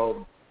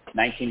 18-year-old,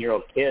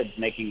 19-year-old kids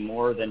making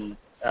more than,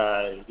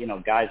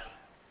 guys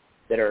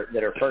that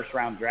are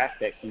first-round draft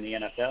picks in the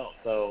NFL.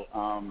 So,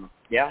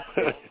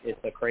 it's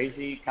a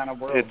crazy kind of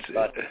world.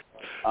 But,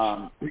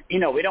 we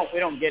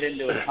don't get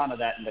into a ton of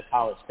that into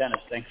college tennis,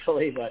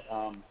 thankfully. But,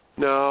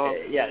 no.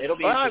 It'll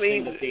be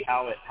interesting to see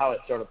how it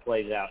sort of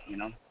plays out,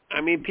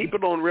 People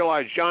don't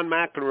realize John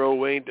McEnroe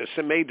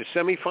made the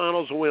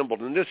semifinals of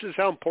Wimbledon. This is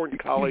how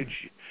important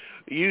college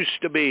used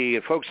to be.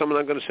 And, folks, I'm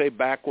not going to say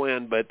back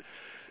when, but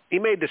he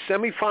made the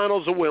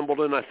semifinals of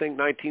Wimbledon, I think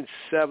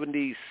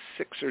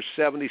 1976 or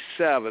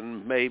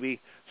 77,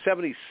 maybe.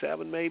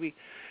 77, maybe.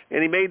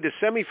 and he made the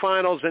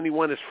semifinals, and he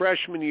won his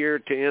freshman year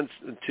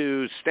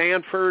to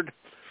Stanford,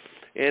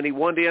 and he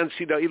won the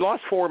NCAA. He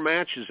lost 4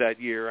 matches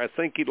that year. I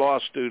think he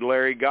lost to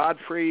Larry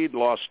Gottfried,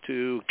 lost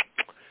to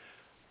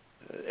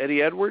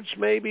Eddie Edwards,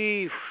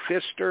 maybe,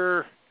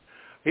 Pfister.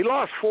 He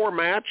lost 4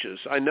 matches,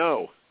 I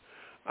know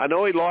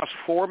he lost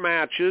 4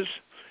 matches,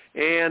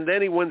 and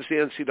then he wins the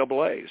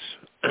NCAAs.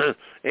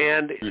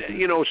 And,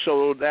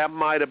 so that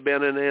might have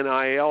been an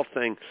NIL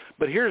thing.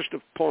 But here's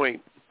the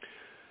point.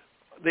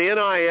 The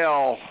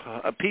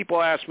NIL,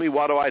 people ask me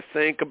what do I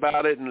think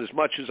about it, and as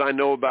much as I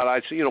know about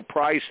it, I say,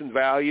 price and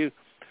value.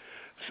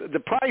 So the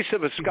price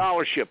of a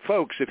scholarship,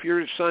 folks, if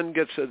your son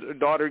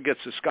daughter gets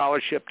a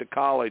scholarship to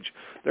college,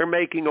 they're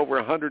making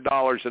over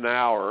 $100 an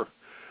hour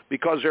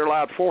because they're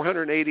allowed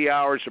 480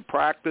 hours of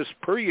practice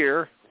per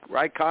year,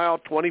 right, Kyle?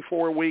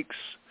 24 weeks,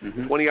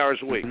 20 hours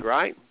a week,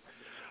 right?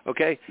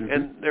 Okay,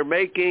 and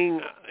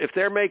if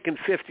they're making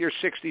 $50,000 or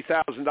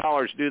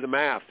 $60,000, do the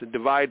math and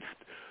divide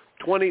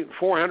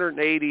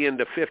 480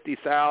 into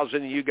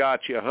 50,000, you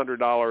got you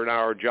 $100 an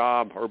hour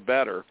job or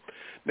better.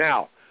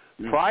 Now,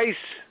 price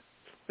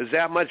is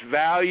that much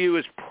value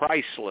is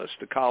priceless.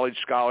 The college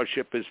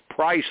scholarship is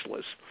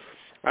priceless.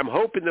 I'm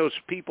hoping those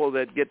people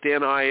that get the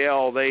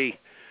NIL, they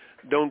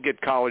don't get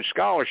college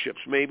scholarships.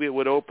 Maybe it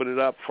would open it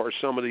up for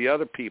some of the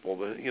other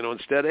people.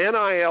 Instead,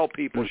 NIL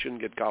people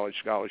shouldn't get college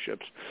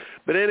scholarships.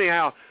 But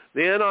anyhow,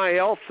 the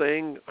NIL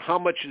thing, how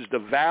much is the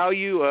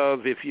value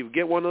of, if you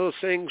get one of those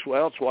things,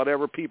 well, it's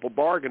whatever people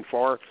bargain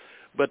for.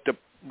 But the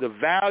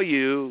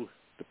value,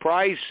 the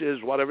price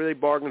is whatever they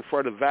bargain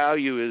for. The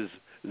value is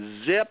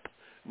zip,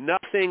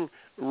 nothing,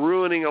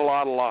 ruining a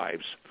lot of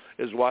lives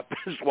is what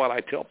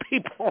I tell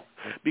people,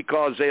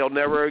 because they'll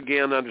never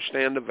again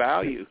understand the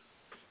value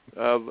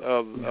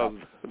of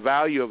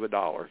value of a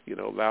dollar,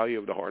 value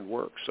of the hard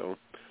work. So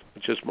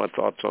it's just my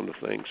thoughts on the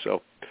thing.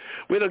 So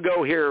we're going to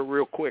go here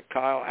real quick,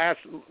 Kyle.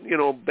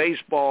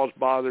 Baseball's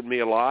bothered me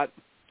a lot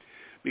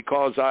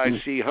because I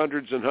see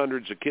hundreds and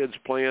hundreds of kids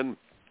playing.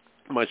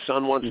 My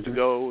son wants to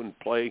go and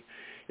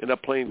end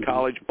up playing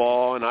college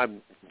ball, and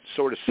I'm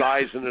sort of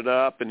sizing it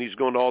up, and he's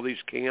going to all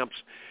these camps.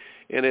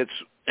 And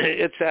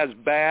it's as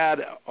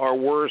bad or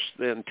worse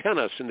than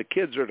tennis, and the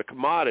kids are the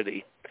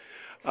commodity.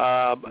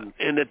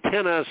 In the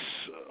tennis,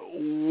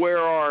 where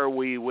are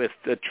we with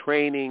the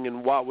training,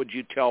 and what would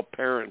you tell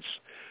parents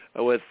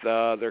with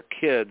their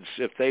kids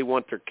if they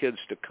want their kids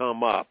to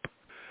come up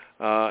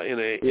in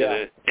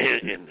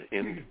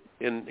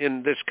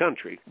this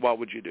country? What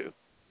would you do?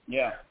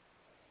 Yeah.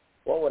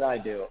 What would I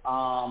do?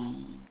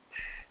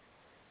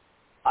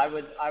 I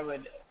would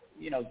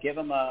give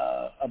them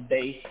a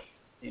base,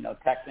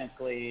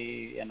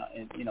 technically, and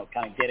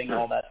kind of getting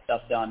all that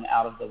stuff done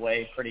out of the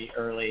way pretty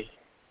early.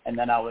 And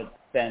then I would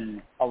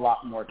spend a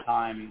lot more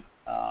time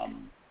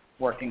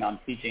working on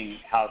teaching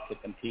how to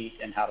compete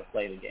and how to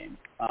play the game.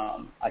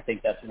 I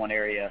think that's one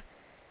area,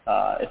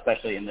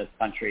 especially in this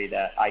country,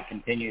 that I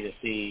continue to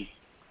see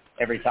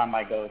every time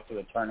I go to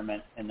a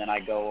tournament, and then I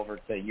go over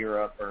to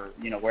Europe or,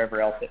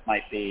 wherever else it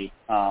might be.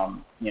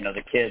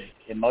 The kids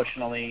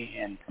emotionally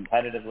and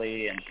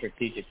competitively and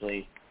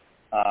strategically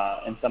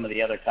and some of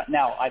the other –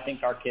 now, I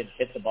think our kids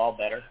hit the ball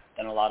better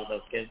than a lot of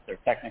those kids. They're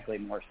technically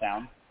more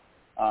sound.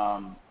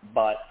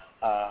 But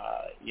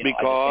I just think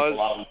a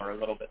lot of them are a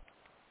little bit.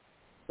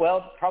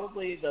 Well,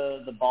 probably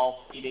the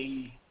ball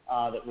feeding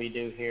that we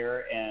do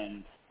here,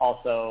 and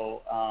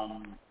also,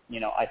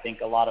 I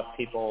think a lot of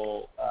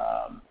people.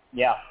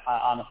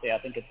 Honestly, I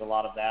think it's a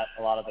lot of that.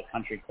 A lot of the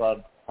country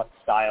club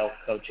style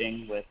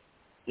coaching with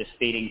just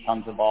feeding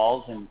tons of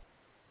balls, and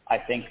I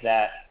think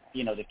that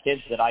the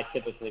kids that I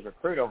typically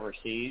recruit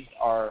overseas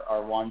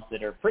are ones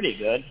that are pretty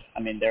good.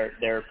 I mean,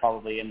 they're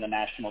probably in the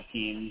national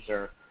teams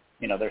or.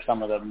 They're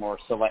some of the more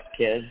select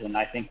kids, and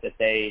I think that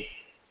they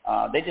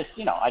just,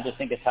 I just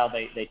think it's how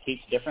they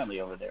teach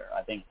differently over there.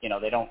 I think,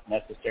 they don't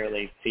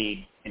necessarily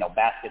feed,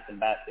 baskets and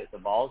baskets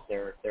of balls.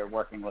 They're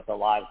working with a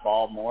live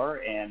ball more,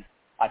 and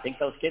I think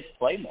those kids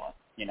play more.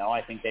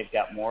 I think they've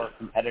got more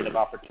competitive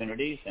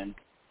opportunities, and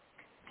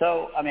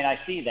so, I mean, I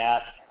see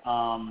that.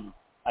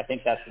 I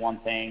think that's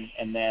one thing,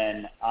 and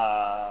then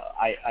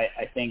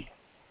I think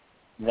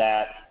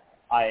that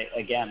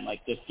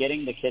just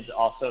getting the kids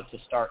also to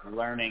start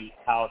learning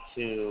how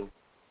to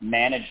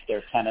manage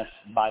their tennis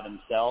by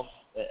themselves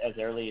as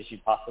early as you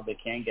possibly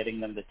can, getting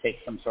them to take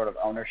some sort of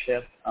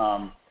ownership.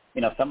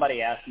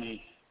 Somebody asked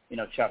me,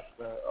 Chuck,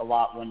 a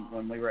lot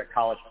when we were at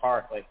College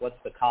Park, like, what's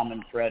the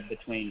common thread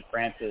between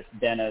Francis,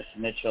 Dennis,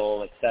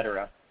 Mitchell, et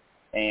cetera?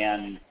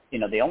 And,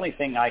 the only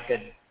thing I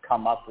could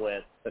come up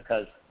with,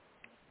 because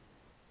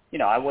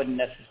I wouldn't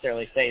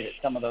necessarily say that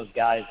some of those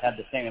guys had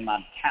the same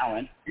amount of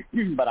talent,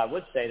 but I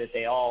would say that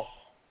they all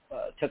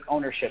took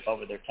ownership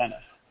over their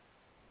tennis.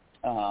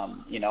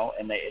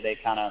 And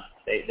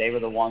they were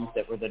the ones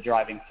that were the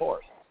driving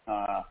force.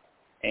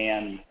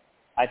 And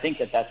I think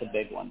that that's a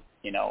big one,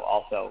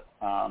 also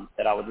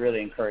that I would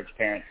really encourage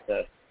parents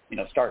to,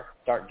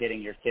 start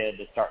getting your kid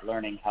to start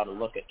learning how to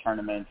look at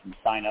tournaments and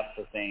sign up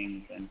for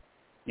things and,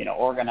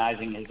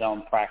 organizing his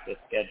own practice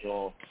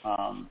schedule.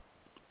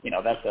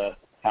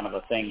 kind of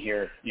a thing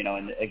here,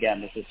 and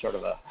again, this is sort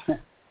of a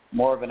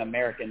more of an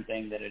American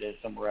thing than it is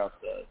somewhere else.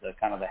 The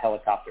kind of the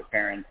helicopter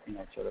parents,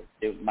 sort of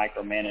do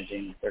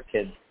micromanaging their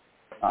kids.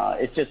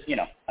 It's just,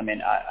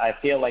 I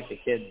feel like the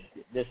kids,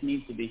 this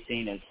needs to be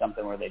seen as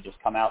something where they just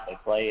come out, they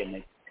play, and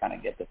they kind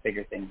of get to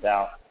figure things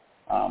out.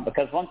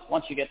 Because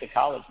once you get to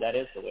college, that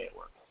is the way it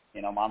works.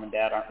 Mom and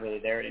dad aren't really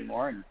there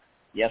anymore, and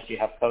yes, you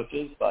have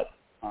coaches, but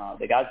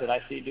the guys that I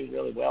see do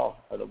really well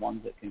are the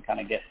ones that can kind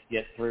of get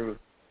through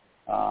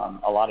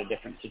a lot of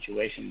different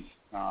situations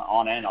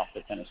on and off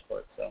the tennis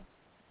court. So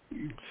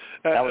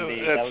that would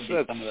be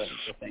some of the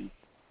things.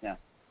 Yeah.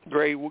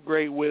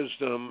 Great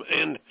wisdom.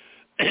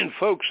 And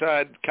folks,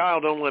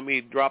 Kyle, don't let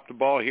me drop the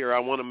ball here. I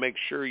want to make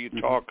sure you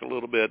talk a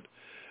little bit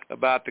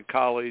about the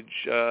college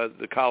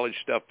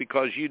stuff,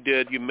 because you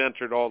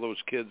mentored all those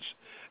kids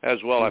as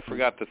well. I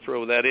forgot to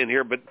throw that in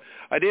here, but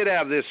I did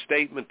have this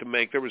statement to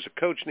make. There was a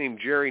coach named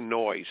Jerry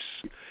Noyce,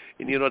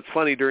 and it's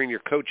funny, during your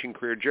coaching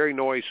career, Jerry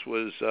Noyce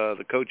was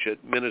the coach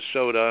at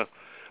Minnesota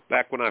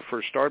back when I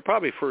first started,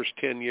 probably first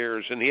 10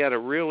 years, and he had a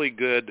really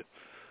good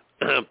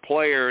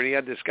player, and he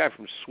had this guy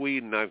from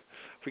Sweden, I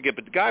forget,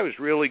 but the guy was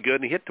really good,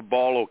 and he hit the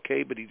ball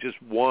okay, but he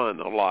just won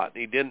a lot,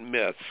 and he didn't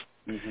miss.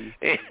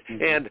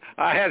 And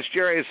I asked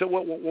Jerry, I said,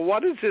 well,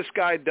 what has this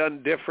guy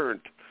done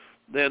different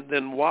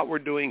than what we're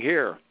doing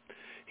here?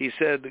 He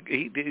said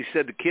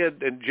the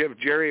kid, and if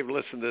Jerry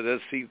listened to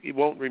this, he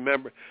won't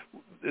remember.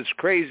 It's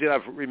crazy that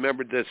I've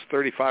remembered this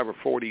 35 or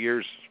 40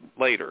 years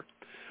later.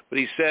 But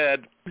he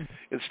said,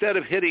 instead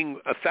of hitting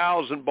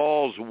 1,000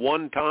 balls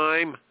one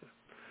time,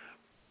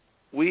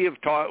 he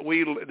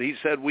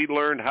said we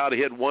learned how to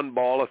hit one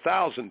ball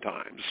 1,000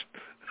 times.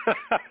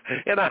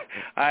 And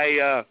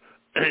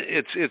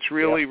it's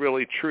really,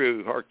 really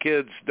true. Our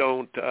kids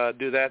don't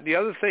do that. And the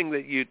other thing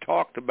that you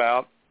talked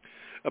about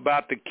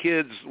the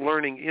kids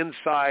learning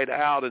inside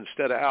out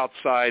instead of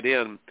outside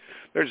in,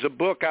 there's a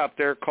book out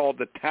there called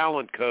The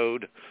Talent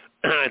Code.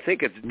 I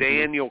think it's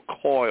Daniel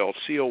Coyle,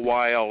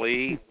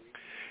 Coyle.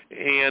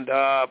 And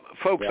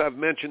folks, I've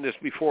mentioned this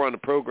before on the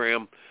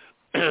program,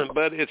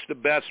 but it's the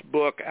best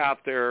book out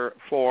there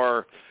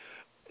for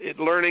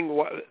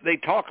learning. They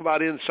talk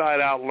about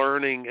inside-out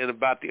learning and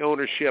about the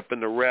ownership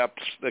and the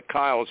reps that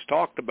Kyle has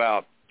talked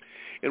about.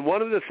 And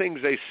one of the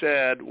things they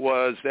said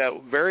was that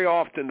very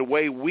often the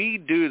way we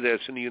do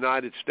this in the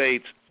United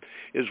States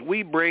is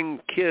we bring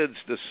kids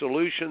the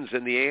solutions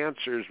and the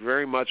answers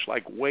very much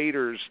like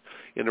waiters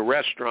in a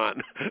restaurant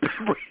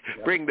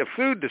bring the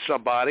food to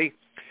somebody,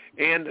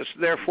 and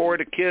therefore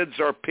the kids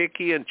are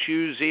picky and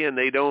choosy, and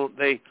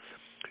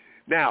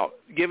now,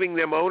 giving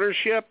them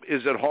ownership,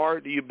 is it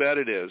hard? You bet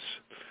it is.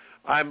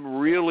 I'm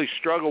really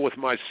struggle with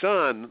my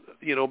son,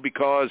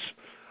 because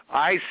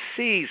I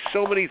see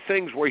so many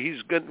things where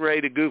he's getting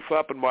ready to goof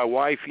up, and my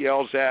wife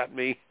yells at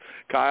me,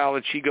 Kyle,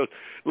 and she goes,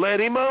 "Let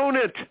him own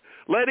it.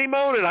 Let him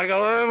own it." I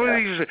go, I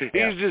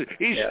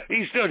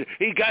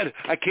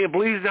can't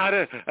believe he's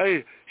not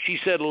she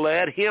said,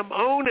 "Let him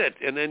own it."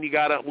 And then you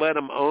got to let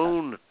them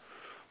own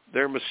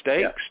their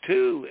mistakes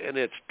too. And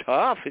it's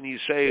tough. And you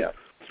say,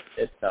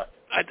 it's tough.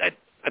 I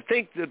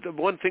think that the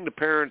one thing the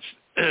parents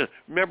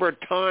remember,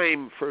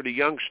 time for the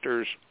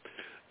youngsters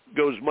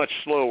goes much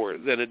slower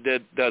than it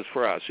does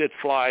for us. It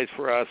flies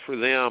for us. For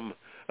them,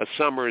 a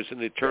summer is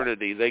an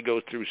eternity. Yeah. They go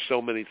through so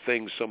many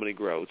things, so many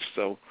growths.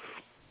 So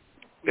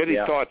any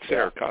thoughts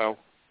there, Kyle?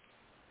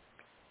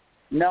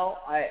 No,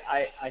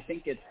 I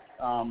think it's,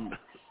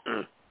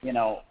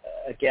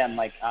 again,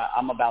 like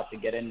I'm about to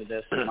get into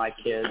this with my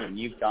kids, and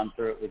you've gone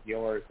through it with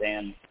yours,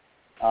 and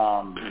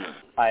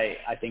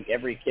I think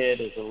every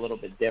kid is a little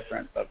bit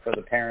different, but for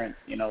the parents,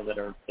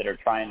 that are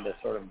trying to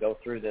sort of go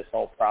through this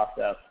whole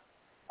process,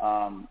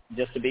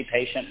 just to be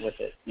patient with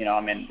it.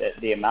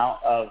 The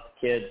amount of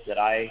kids that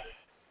I,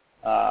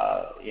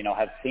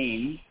 have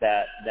seen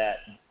that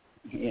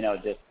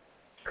just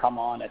come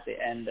on at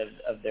the end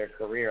of their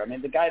career.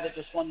 The guy that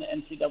just won the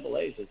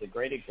NCAAs is a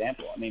great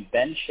example.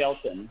 Ben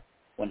Shelton,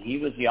 when he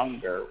was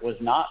younger, was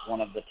not one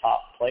of the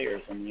top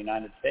players in the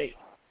United States.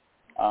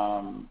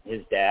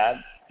 His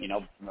dad,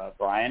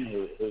 Brian,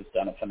 who's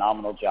done a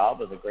phenomenal job,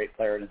 was a great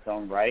player in his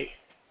own right.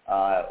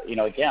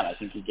 Again, I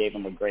think he gave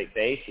him a great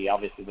base. He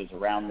obviously was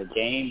around the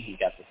game. He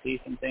got to see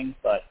some things,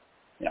 but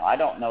I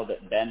don't know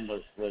that Ben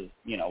was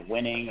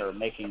winning or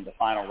making the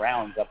final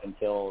rounds up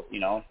until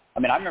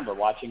I remember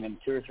watching him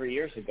 2 or 3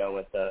 years ago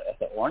at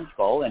the Orange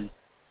Bowl, and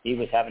he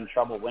was having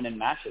trouble winning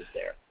matches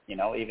there.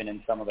 Even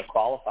in some of the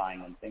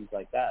qualifying and things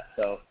like that.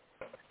 So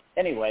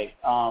anyway,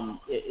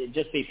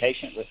 just be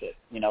patient with it.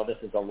 This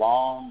is a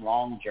long,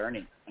 long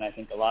journey, and I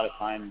think a lot of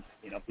times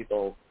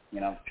people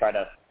try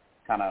to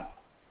kind of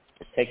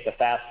take the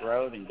fast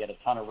road and get a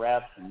ton of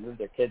reps and move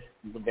their kids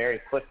very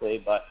quickly.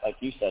 But like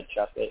you said,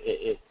 Chuck,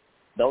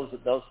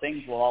 those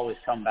things will always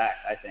come back,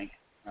 I think.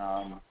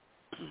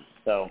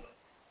 So,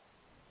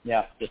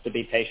 just to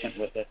be patient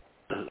with it.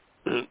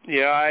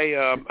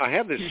 Yeah, I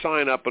have this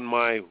sign up on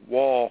my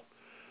wall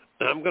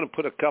I'm going to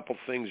put a couple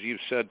things you've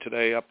said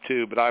today up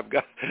too, but I've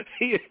got,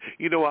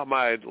 you know what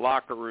my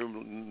locker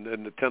room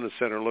in the tennis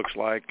center looks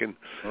like, and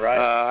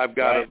I've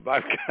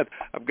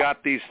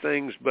got these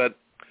things, but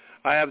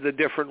I have the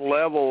different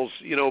levels.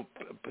 You know,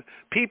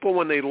 people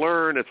when they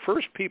learn, at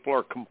first people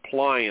are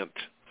compliant.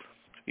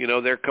 You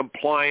know, they're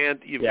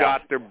compliant. You've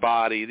got their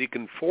body. You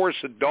can force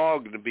a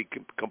dog to be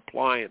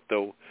compliant,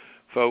 though,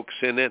 folks,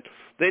 and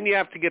then you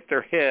have to get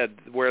their head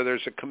where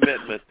there's a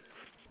commitment.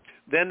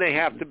 Then they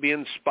have to be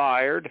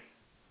inspired,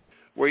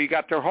 where you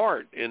got their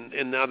heart.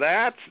 And now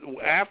that's,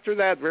 after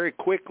that, very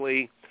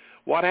quickly,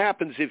 what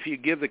happens if you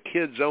give the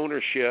kids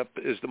ownership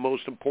is the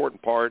most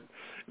important part.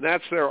 And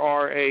that's their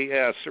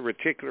RAS, a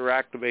reticular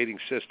activating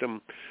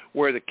system,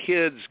 where the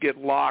kids get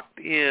locked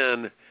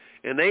in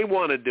and they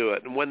want to do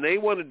it. And when they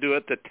want to do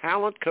it, the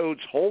Talent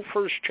Code's whole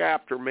first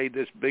chapter made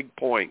this big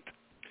point.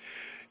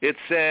 It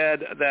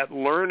said that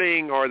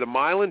learning, or the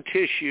myelin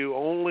tissue,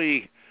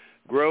 only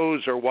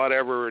grows or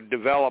whatever,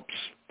 develops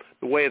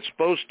the way it's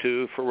supposed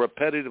to for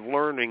repetitive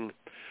learning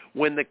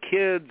when the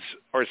kids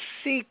are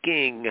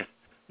seeking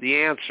the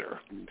answer.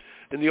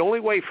 And the only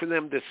way for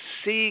them to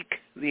seek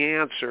the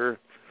answer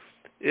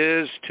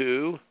is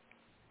to,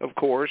 of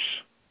course,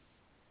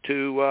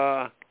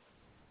 to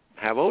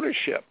have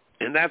ownership.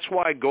 And that's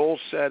why goal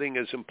setting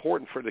is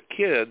important for the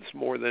kids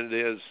more than it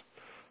is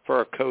for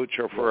a coach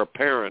or for a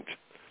parent.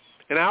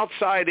 And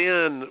outside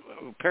in,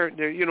 parent,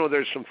 you know,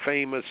 there's some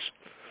famous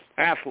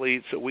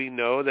athletes that we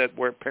know that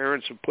where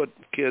parents have put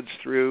kids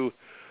through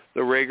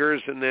the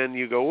rigors, and then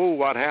you go, oh,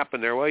 what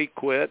happened there? Well, he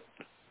quit.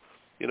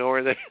 You know,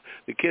 or the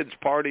kid's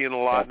partying a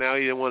lot now.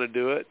 You didn't want to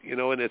do it. You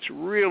know, and it's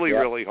really,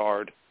 really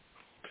hard.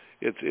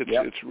 It's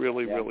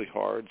really, really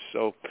hard.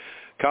 So,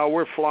 Kyle,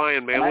 we're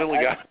flying, man. We only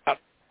got.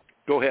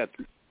 Go ahead.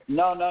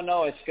 No,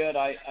 it's good.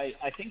 I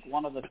think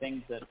one of the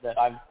things that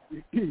I've,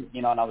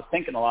 you know, and I was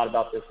thinking a lot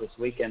about this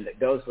weekend that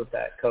goes with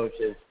that, Coach,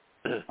 is,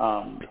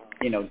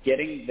 you know,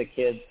 getting the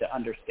kids to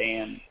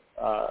understand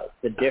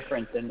the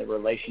difference in the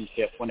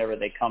relationship whenever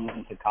they come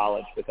into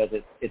college, because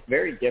it's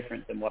very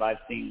different than what I've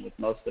seen with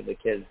most of the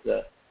kids,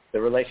 the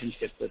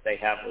relationships that they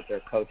have with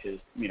their coaches,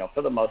 you know,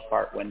 for the most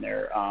part when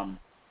they're,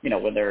 you know,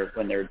 when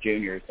they're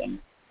juniors. And,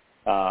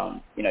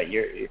 you know,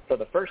 you're for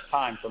the first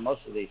time for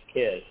most of these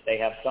kids, they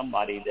have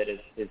somebody that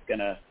is going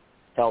to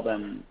tell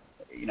them,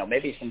 you know,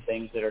 maybe some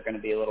things that are going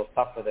to be a little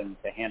tough for them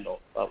to handle.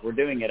 But we're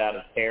doing it out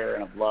of care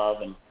and of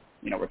love, and,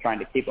 you know, we're trying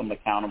to keep them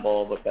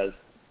accountable because,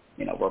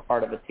 you know, we're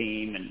part of a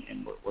team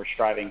and we're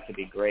striving to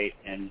be great.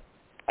 And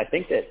I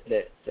think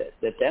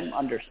that them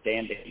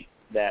understanding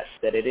that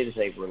it is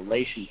a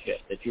relationship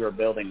that you are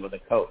building with a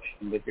coach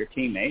and with your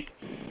teammates,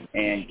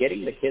 and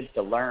getting the kids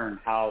to learn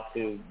how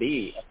to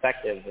be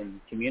effective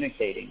in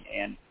communicating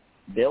and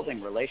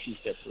building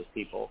relationships with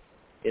people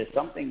is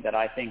something that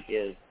I think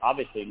is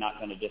obviously not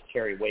going to just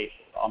carry weight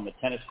on the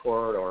tennis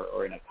court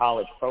or in a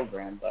college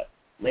program, but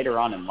later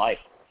on in life.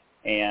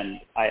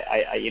 And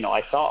I you know,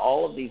 I saw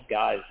all of these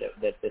guys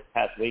that this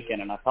past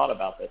weekend, and I thought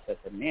about this. I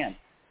said, man,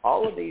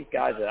 all of these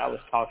guys that I was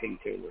talking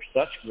to were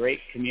such great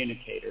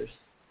communicators,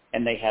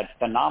 and they had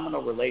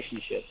phenomenal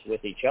relationships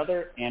with each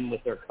other and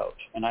with their coach.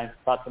 And I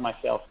thought to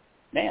myself,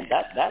 man,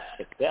 that's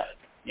success.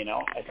 You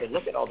know, I said,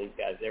 look at all these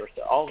guys.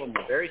 All of them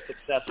were very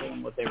successful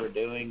in what they were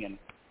doing,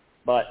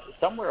 but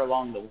somewhere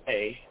along the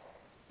way,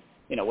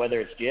 you know, whether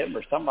it's Jim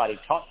or somebody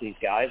taught these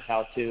guys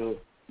how to,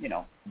 you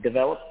know,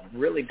 develop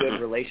really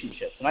good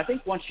relationships. And I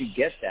think once you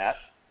get that,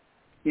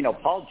 you know,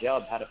 Paul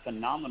Jubb had a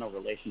phenomenal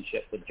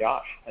relationship with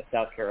Josh at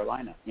South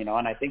Carolina, you know,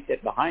 and I think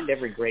that behind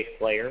every great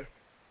player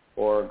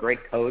or great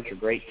coach or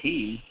great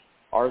team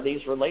are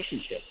these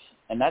relationships.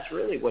 And that's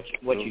really what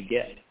you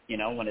get, you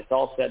know, when it's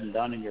all said and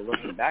done and you're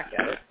looking back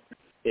at it,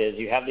 is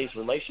you have these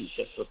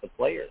relationships with the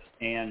players.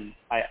 And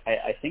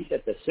I think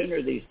that the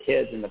sooner these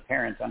kids and the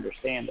parents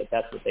understand that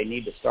that's what they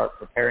need to start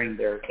preparing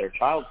their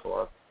child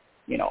for,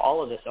 you know,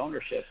 all of this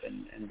ownership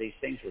and these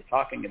things we're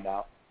talking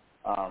about,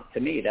 to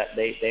me, that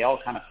they all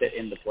kind of fit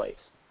into place.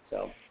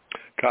 So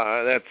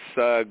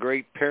that's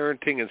great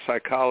parenting and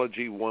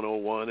psychology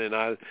 101. And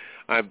I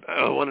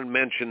want to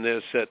mention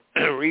this, that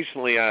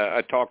recently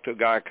I talked to a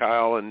guy,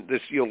 Kyle, and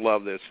this, you'll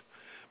love this,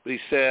 but he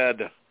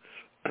said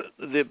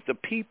the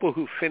people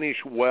who finish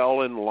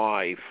well in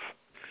life,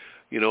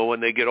 you know,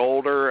 when they get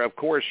older, of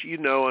course, you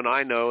know, and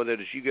I know that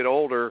as you get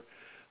older,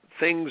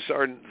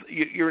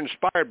 you're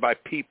inspired by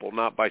people,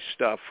 not by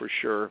stuff, for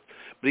sure.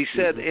 But he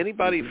said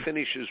anybody who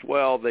finishes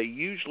well, they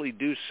usually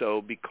do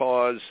so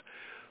because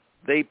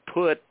they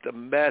put the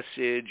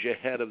message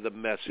ahead of the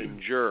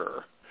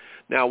messenger.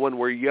 Now, when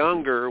we're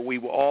younger, we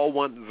all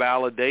want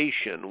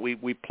validation.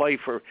 We play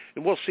for,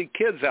 and we'll see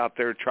kids out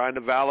there trying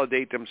to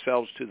validate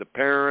themselves to the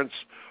parents,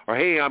 or,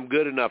 hey, I'm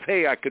good enough.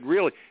 Hey, I could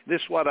really,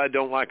 this is what I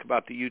don't like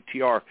about the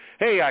UTR.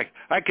 Hey,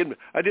 I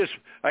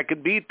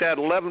could beat that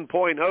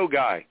 11.0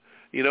 guy.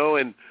 you know,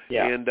 and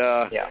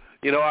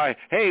you know,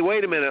 hey,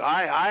 wait a minute,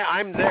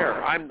 I'm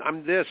there,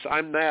 I'm this,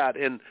 I'm that,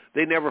 and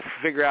they never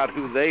figure out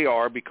who they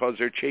are because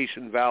they're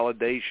chasing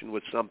validation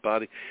with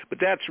somebody. But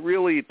that's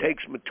really, it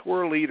takes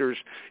mature leaders.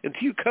 And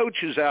to you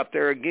coaches out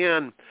there,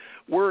 again,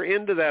 we're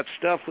into that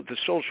stuff with the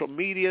social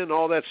media and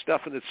all that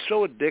stuff, and it's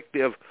so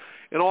addictive.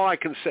 And all I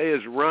can say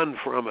is run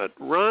from it.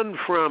 Run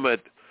from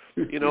it.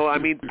 You know, I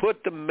mean,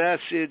 put the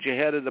message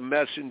ahead of the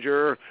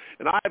messenger.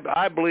 And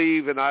I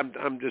believe, and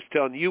I'm just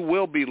telling you, you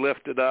will be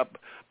lifted up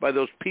by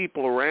those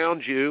people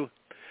around you.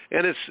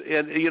 And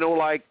you know,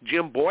 like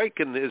Jim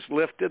Boykin is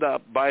lifted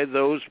up by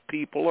those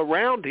people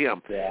around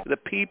him. Yeah. The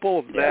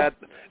people that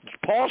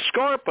Paul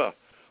Scarpa,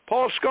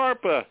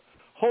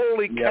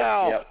 holy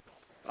cow.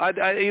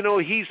 I you know,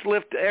 he's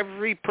lifted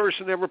every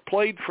person ever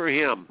played for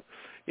him.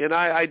 And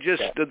I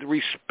just, the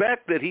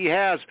respect that he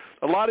has,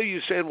 a lot of you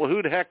saying, well,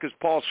 who the heck is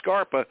Paul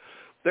Scarpa?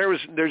 There's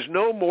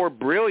no more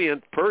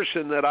brilliant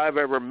person that I've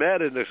ever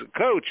met as a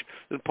coach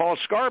than Paul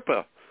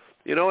Scarpa.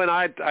 You know, and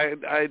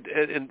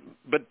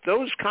but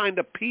those kind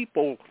of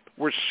people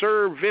were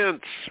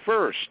servants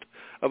first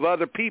of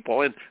other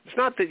people. And it's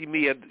not that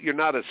you're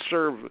not a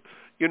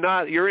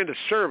you're into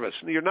service.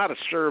 You're not a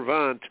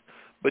servant,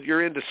 but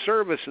you're into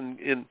service,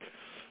 and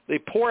they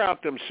pour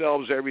out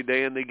themselves every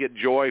day, and they get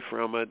joy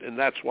from it, and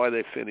that's why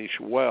they finish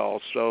well.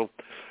 So,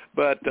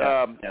 but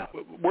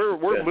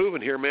we're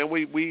moving here, man.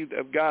 We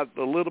have got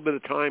a little bit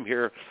of time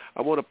here.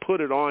 I want to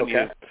put it on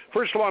you.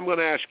 First of all, I'm going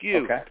to ask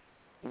you,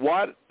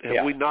 what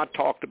have we not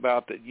talked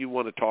about that you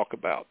want to talk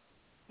about?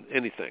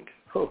 Anything?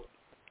 Cool.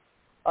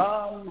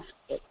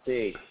 Let's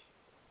see.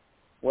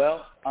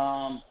 Well,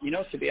 you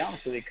know, to be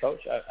honest with you, Coach,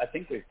 I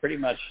think we've pretty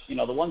much, you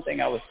know, the one thing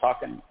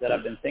that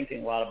I've been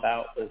thinking a lot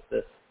about is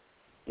this,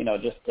 you know,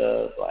 just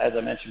as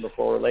I mentioned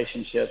before,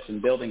 relationships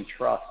and building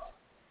trust,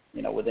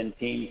 you know, within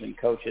teams and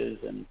coaches.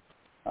 And,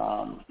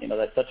 you know,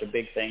 that's such a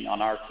big thing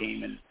on our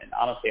team. And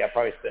honestly, I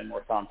probably spend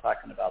more time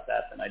talking about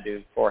that than I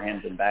do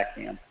forehand and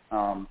backhand.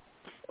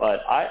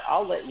 But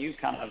I'll let you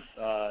kind of,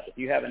 if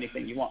you have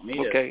anything you want me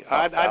to. Okay,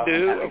 I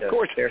do. Of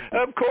course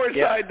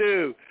I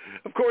do.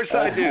 Of course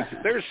I do.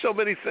 There's so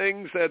many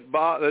things that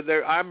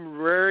bother. I'm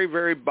very,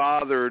 very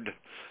bothered.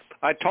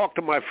 I talked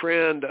to my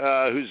friend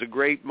who's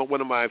one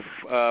of my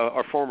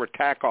our former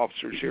TAC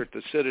officers here at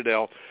the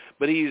Citadel,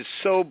 but he's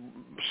so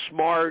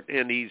smart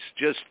and he's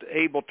just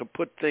able to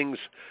put things.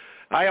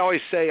 I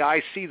always say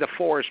I see the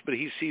forest, but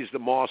he sees the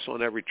moss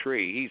on every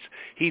tree.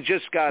 He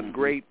just got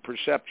great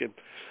perception.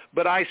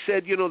 But I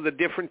said, you know, the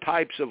different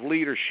types of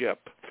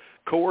leadership.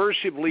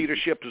 Coercive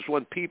leadership is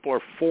when people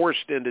are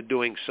forced into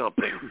doing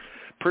something.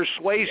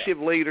 Persuasive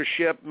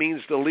leadership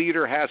means the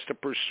leader has to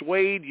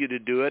persuade you to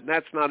do it, and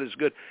that's not as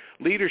good.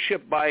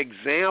 Leadership by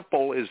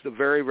example is the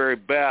very, very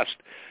best.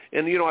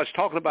 And, you know, I was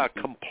talking about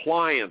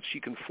compliance.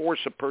 You can force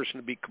a person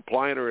to be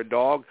compliant, or a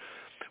dog.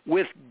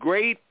 With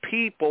great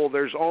people,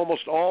 there's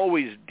almost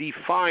always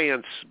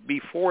defiance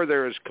before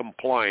there is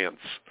compliance.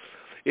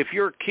 If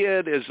your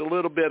kid is a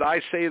little bit, I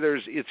say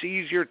it's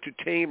easier to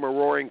tame a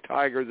roaring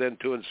tiger than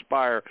to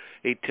inspire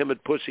a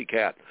timid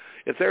pussycat.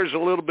 If there's a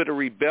little bit of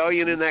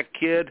rebellion in that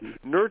kid,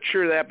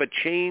 nurture that, but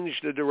change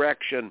the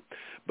direction.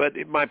 But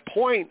my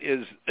point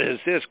is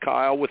this,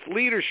 Kyle, with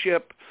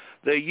leadership,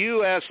 the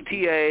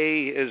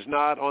USTA is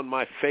not on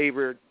my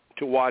favorite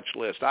to watch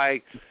list.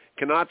 I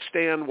cannot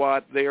stand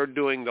what they are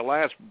doing. The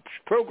last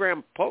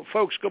program,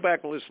 folks, go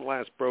back and listen to the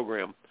last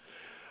program.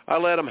 I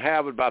let them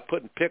have it about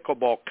putting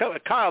pickleball.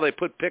 Kyle, they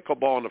put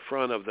pickleball in the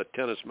front of the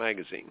tennis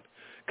magazine.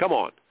 Come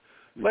on.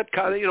 Let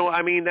Kyle, you know,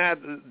 I mean, that,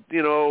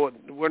 you know,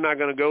 we're not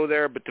going to go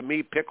there, but to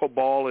me,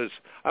 pickleball is,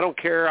 I don't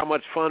care how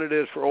much fun it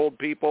is for old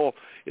people.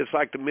 It's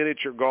like the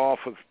miniature golf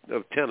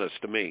of tennis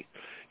to me.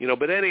 You know,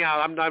 but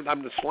anyhow,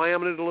 I'm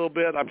slamming it a little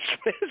bit. I'm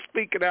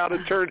speaking out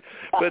of turn.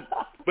 But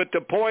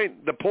the point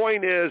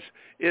is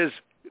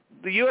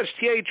the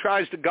USTA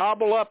tries to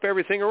gobble up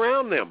everything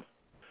around them.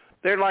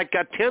 They're like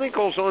got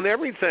tentacles on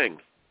everything,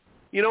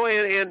 you know,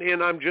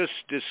 and I'm just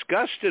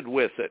disgusted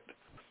with it.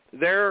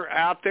 They're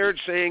out there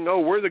saying,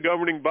 oh, we're the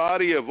governing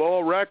body of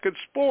all racket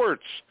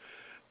sports.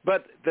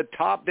 But the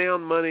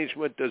top-down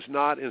management does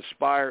not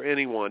inspire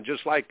anyone,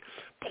 just like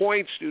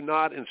points do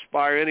not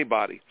inspire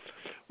anybody.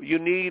 You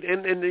need,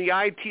 and the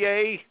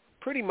ITA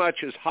pretty much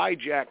has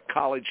hijacked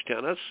college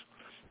tennis,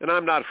 and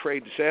I'm not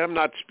afraid to say it. I'm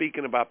not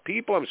speaking about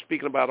people. I'm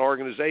speaking about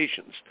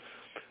organizations.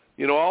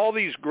 You know, all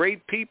these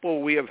great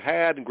people we have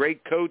had and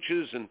great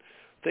coaches and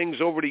things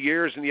over the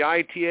years, and the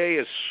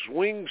ITA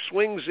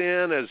swings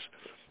in as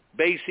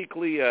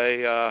basically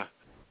a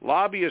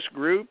lobbyist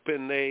group,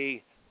 and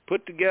they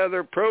put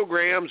together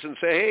programs and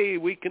say, hey,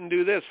 we can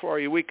do this for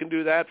you. We can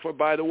do that for,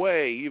 by the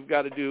way, you've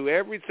got to do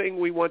everything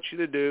we want you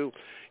to do.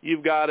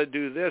 You've got to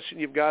do this and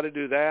you've got to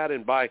do that.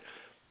 And but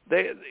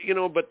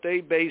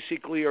they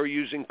basically are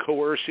using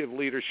coercive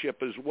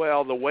leadership as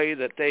well, the way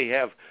that they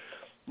have.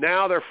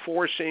 Now they're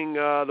forcing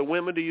the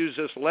women to use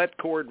this let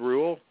cord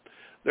rule.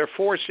 They're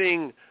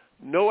forcing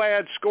no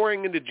ad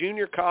scoring into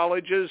junior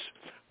colleges.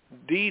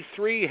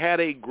 D3 had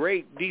a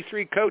great,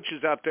 D3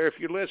 coaches out there, if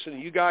you're listening,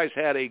 you guys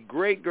had a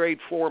great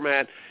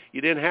format.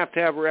 You didn't have to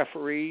have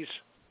referees,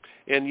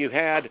 and you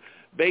had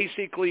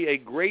basically a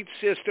great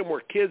system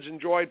where kids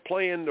enjoyed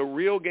playing the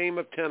real game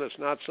of tennis,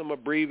 not some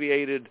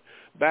abbreviated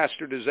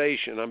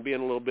bastardization. I'm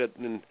being a little bit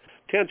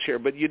intense here,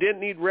 but you didn't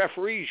need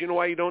referees. You know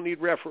why you don't need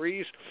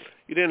referees?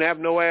 You didn't have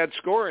no ad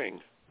scoring.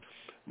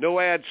 No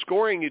ad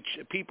scoring,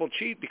 people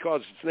cheat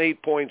because it's an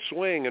 8-point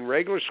swing. And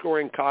regular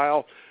scoring,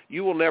 Kyle,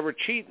 you will never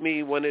cheat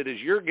me when it is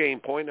your game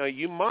point. Now,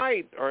 you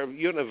might, or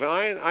you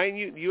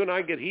and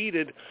I get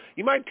heated,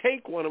 you might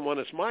take one when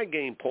it's my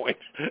game point.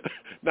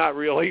 Not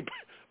really.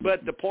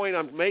 But the point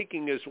I'm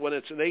making is when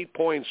it's an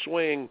 8-point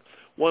swing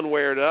one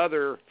way or the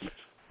other,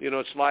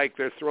 it's like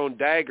they're throwing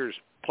daggers.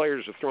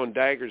 Players are throwing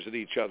daggers at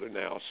each other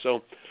now.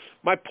 So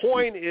my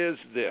point is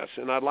this,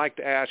 and I'd like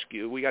to ask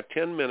you, we got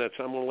 10 minutes.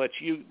 I'm going to let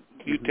you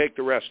take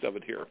the rest of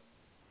it here.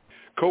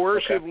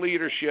 Coercive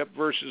leadership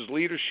versus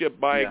leadership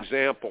by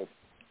example.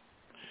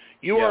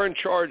 You are in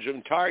charge of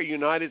entire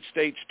United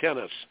States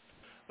tennis,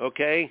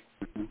 okay?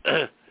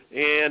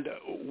 And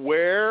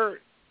where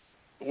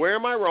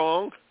am I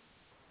wrong?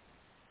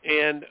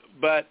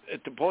 But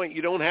at the point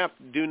you don't have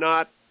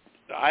to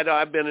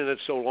I've been in it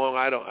so long.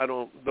 I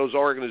don't. Those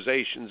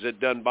organizations, it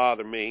doesn't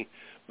bother me,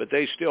 but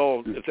they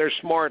still, if they're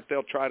smart,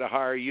 they'll try to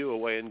hire you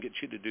away and get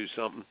you to do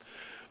something.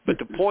 But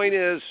the point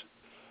is,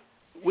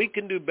 we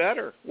can do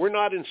better. We're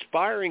not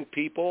inspiring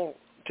people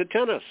to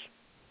tennis.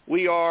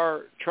 We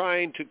are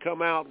trying to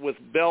come out with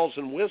bells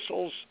and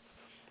whistles,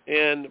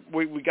 and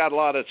we got a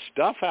lot of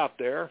stuff out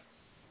there,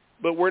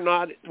 but we're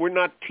not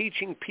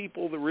teaching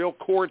people the real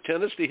core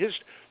tennis.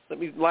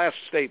 Last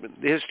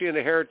statement. The history and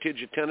the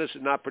heritage of tennis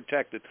is not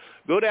protected.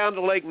 Go down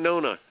to Lake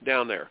Nona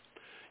down there.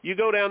 You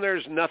go down there,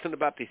 there's nothing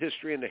about the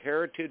history and the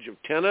heritage of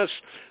tennis.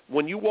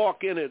 When you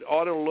walk in, it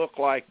ought to look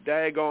like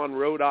daggone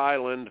Rhode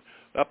Island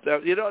up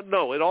there. It ought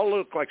to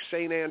look like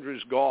St.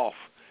 Andrews Golf.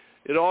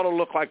 It ought to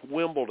look like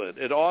Wimbledon.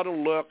 It ought to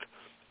look,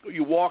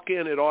 you walk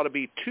in, it ought to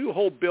be 2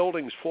 whole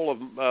buildings full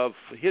of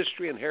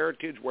history and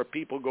heritage where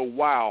people go,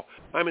 wow,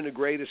 I'm in the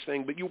greatest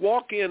thing. But you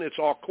walk in, it's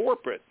all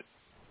corporate.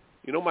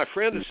 My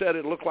friend has said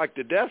it looked like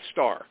the Death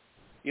Star.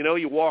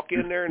 You walk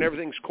in there and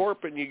everything's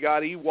corporate, and you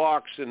got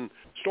Ewoks and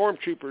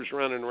stormtroopers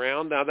running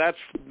around. Now, that's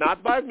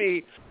not by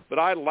me, but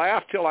I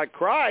laughed till I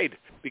cried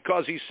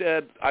because he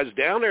said, I was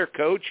down there,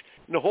 Coach,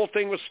 and the whole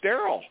thing was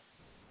sterile.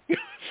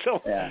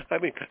 So, I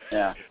mean,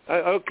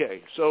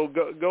 okay. So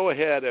go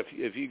ahead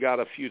if you got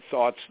a few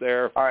thoughts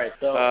there. All right.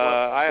 So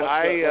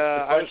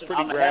I was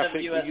pretty graphic.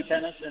 I'm head of U.S.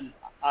 tennis, and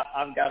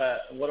I've got a.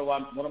 What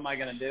am I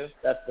going to do?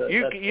 That's the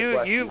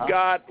question,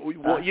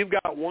 you've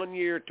got 1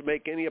 year to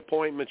make any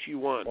appointments you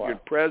want. Wow. You're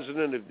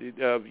president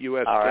of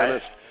U.S.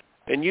 tennis,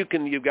 and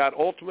you've got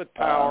ultimate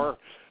power.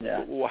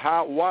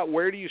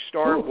 Where do you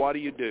start? What do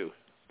you do?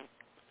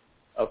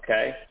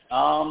 Okay.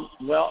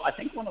 Well, I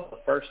think one of the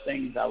first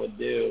things I would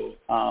do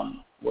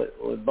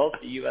with both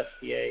the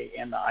USTA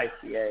and the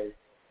ICA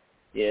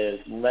is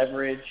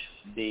leverage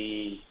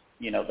the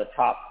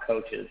top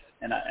coaches,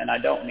 and I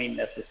don't mean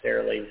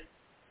necessarily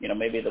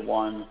maybe the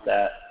ones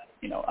that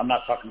I'm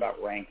not talking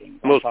about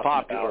rankings. Most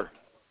popular.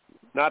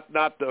 Not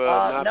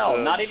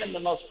even the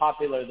most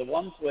popular. The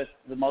ones with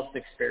the most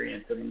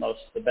experience and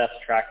the best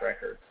track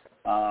record.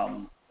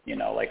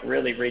 Like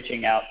really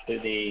reaching out to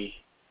the.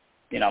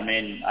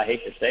 I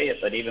hate to say it,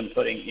 but even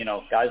putting,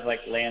 guys like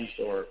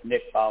Lansdorf,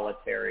 Nick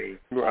Bollettieri,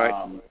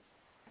 right.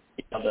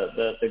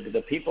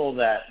 The people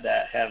that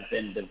have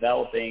been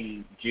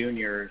developing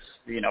juniors,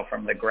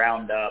 from the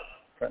ground up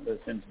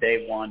since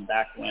day one,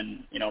 back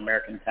when,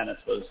 American tennis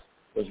was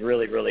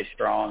really, really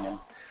strong, and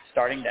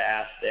starting to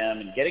ask them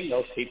and getting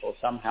those people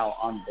somehow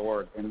on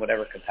board in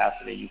whatever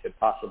capacity you could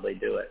possibly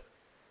do it,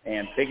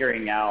 and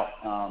figuring out,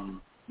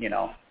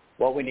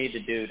 what we need to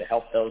do to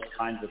help those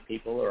kinds of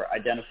people, or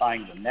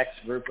identifying the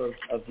next group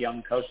of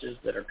young coaches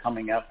that are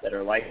coming up that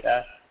are like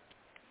that.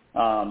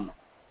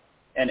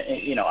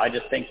 I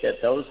just think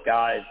that those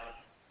guys,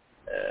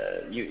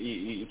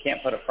 you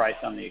can't put a price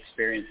on the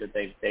experience that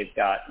they've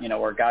got,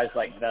 or guys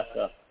like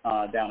Vesa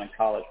down in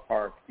College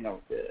Park,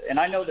 and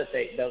I know that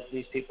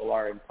these people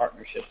are in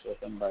partnerships with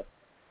them, but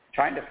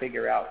trying to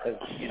figure out,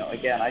 because,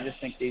 again, I just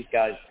think these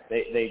guys,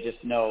 they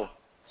just know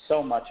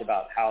so much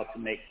about how to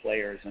make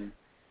players, and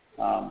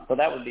so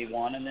that would be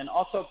one. And then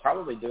also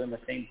probably doing the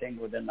same thing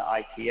within the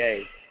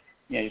ITA.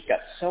 You've got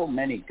so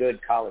many good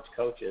college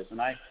coaches. And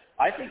I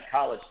think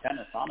college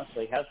tennis,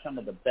 honestly, has some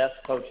of the best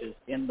coaches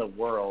in the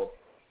world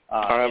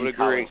in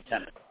college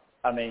tennis.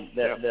 I mean,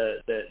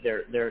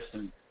 there's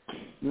some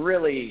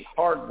really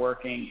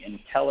hardworking,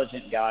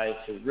 intelligent guys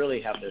who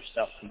really have their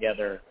stuff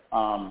together.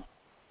 And,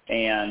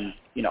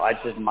 I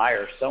just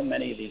admire so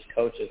many of these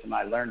coaches, and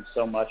I learned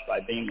so much by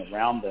being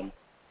around them,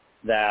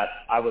 that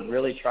I would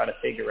really try to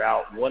figure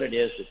out what it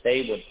is that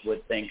they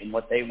would think and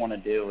what they want to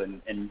do.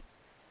 And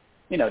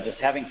just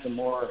having some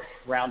more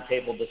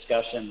roundtable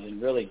discussions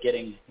and really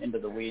getting into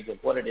the weeds of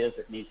what it is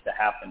that needs to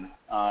happen,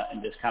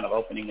 and just kind of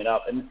opening it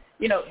up. And,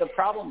 the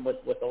problem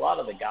with a lot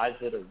of the guys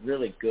that are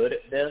really good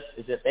at this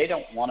is that they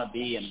don't want to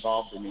be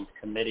involved in these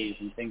committees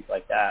and things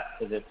like that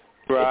because it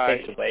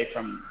takes away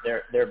from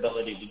their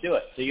ability to do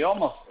it. So you're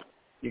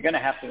going to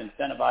have to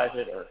incentivize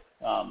it or,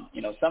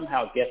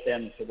 somehow get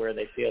them to where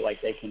they feel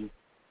like they can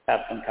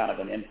have some kind of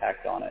an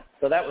impact on it.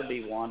 So that would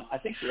be one. I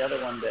think the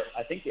other one that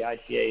I think the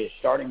ITA is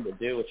starting to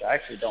do, which I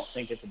actually don't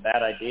think is a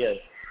bad idea, is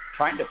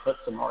trying to put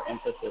some more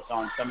emphasis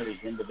on some of these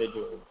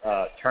individual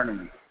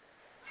tournaments,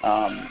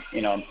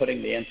 and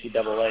putting the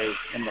NCAAs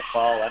in the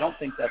fall. I don't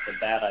think that's a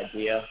bad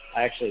idea.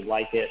 I actually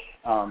like it.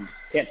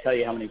 Can't tell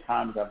you how many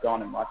times I've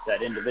gone and watched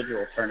that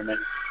individual tournament,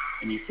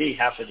 and you see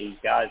half of these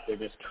guys, they're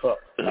just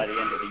cooked by the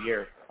end of the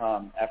year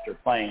after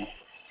playing,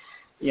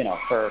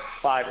 for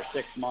 5 or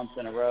 6 months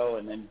in a row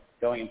and then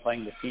going and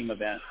playing the team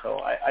event. So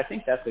I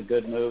think that's a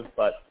good move,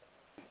 but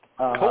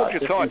hold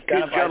your thought.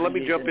 John, let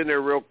me jump in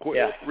there real quick.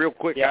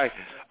 Yeah.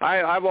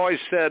 I've always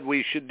said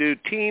we should do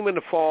team in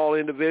the fall,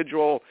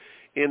 individual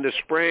in the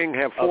spring,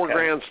 have 4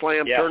 Grand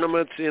Slam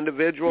tournaments,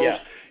 individuals.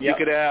 You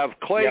could have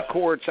clay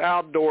courts,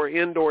 outdoor,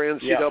 indoor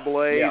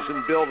NCAAs,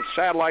 and build a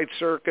satellite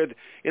circuit.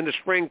 In the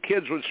spring,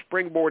 kids would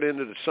springboard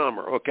into the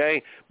summer,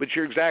 okay? But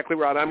you're exactly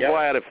right. I'm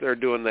glad if they're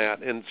doing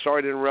that. And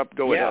sorry to interrupt.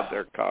 Go ahead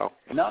there, Kyle.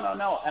 No.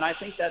 And I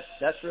think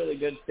that's really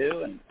good,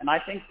 too. And I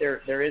think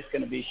there is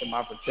going to be some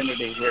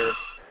opportunity here,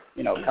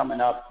 coming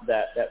up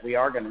that we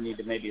are going to need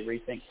to maybe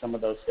rethink some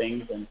of those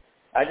things. And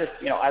I just,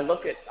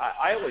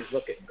 I always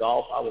look at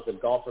golf. I was a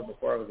golfer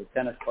before I was a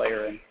tennis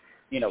player, and,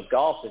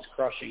 golf is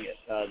crushing it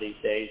these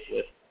days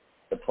with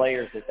the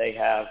players that they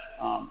have.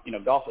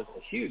 Golf is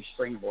a huge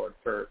springboard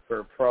for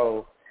the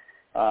pro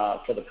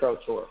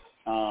tour.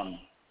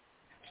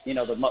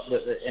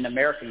 In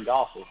American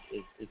golf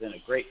is in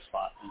a great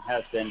spot and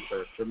has been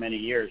for many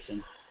years.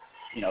 And,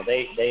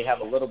 they have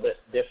a little bit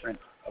different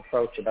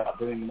approach about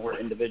doing more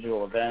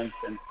individual events.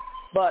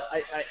 But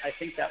I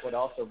think that would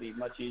also be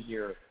much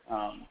easier,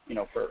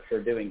 for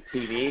doing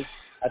TV.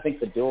 I think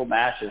the dual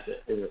match is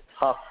a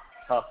tough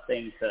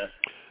thing to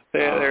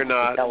they're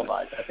not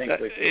televise. I think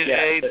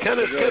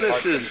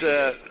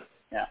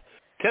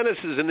tennis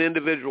is an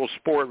individual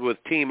sport with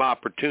team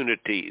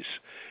opportunities,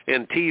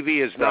 and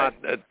TV is not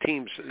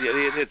teams.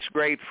 It's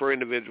great for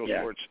individual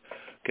sports.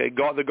 Okay,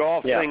 the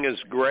golf thing is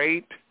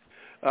great.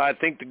 I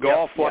think the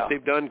golf, what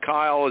they've done,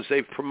 Kyle, is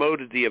they've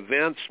promoted the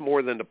events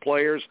more than the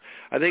players.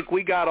 I think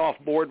we got off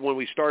board when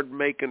we started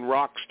making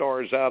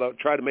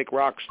try to make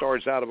rock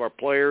stars out of our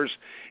players,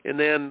 and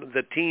then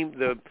the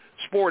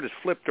sport is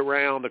flipped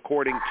around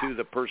according to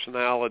the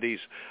personalities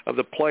of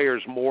the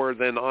players more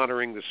than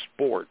honoring the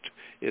sport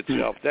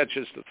itself. That's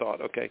just a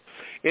thought. Okay.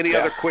 Any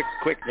other quick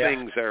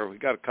things there? We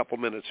got a couple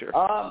minutes here.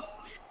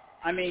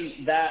 I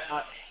mean, that,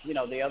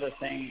 the other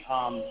thing,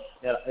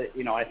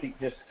 I think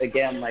just,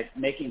 again, like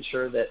making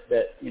sure that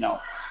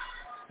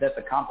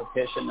the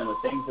competition and the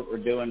things that we're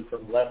doing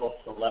from level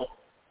to level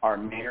are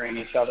mirroring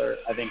each other.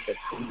 I think that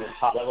in the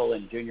top level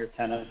in junior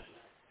tennis,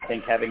 I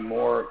think having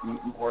more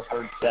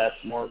third sets,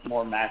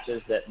 more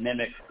matches that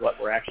mimic what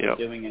we're actually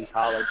doing in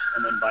college,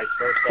 and then vice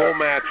versa. Full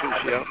matches,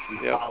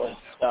 college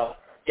stuff.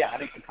 Yeah, I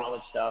think the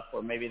college stuff,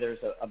 or maybe there's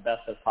a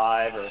best of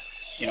 5, or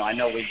I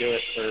know we do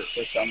it for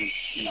some,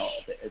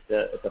 at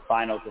the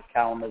finals of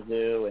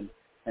Kalamazoo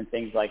and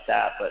things like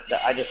that. But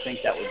I just think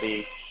that would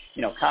be,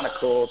 kind of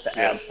cool to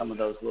add some of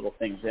those little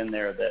things in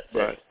there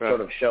that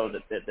sort of show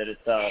that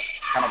it's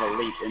kind of a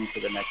leap into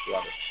the next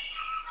level.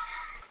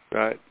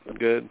 Right.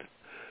 Good.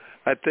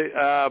 I think.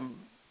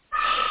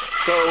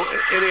 So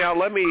anyhow,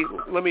 let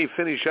me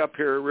finish up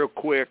here real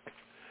quick,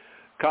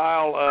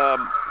 Kyle.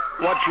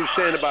 What you're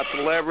saying about the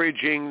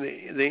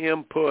leveraging the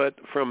input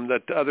from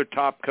the other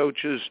top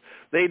coaches,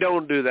 they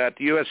don't do that.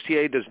 The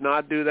USTA does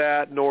not do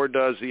that, nor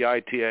does the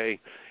ITA.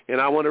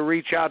 And I want to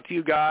reach out to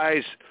you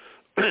guys.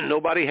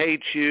 Nobody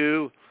hates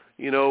you.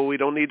 We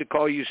don't need to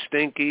call you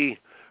stinky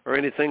or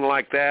anything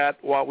like that.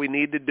 What we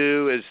need to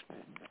do is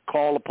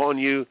call upon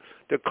you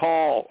to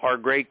call our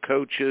great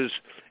coaches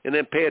and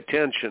then pay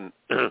attention.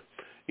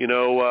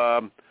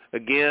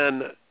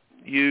 Again,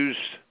 use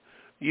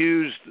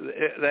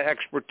the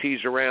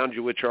expertise around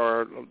you, which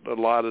are a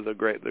lot of the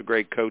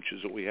great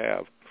coaches that we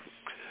have.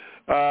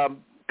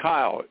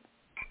 Kyle,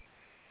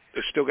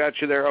 still got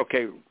you there?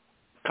 Okay,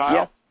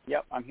 Kyle?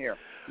 Yep, I'm here.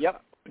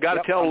 Yep. Got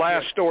to tell a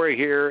last story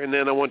here, and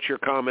then I want your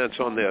comments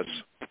on this.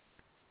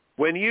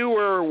 When you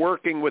were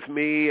working with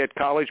me at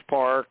College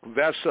Park,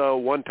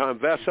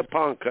 Vesa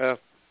Panka,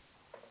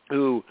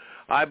 who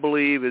I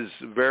believe is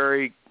a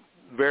very,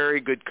 very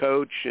good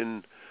coach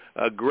and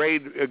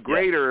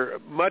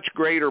much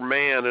greater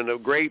man and a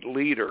great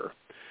leader.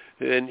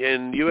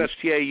 And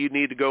USTA, you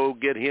need to go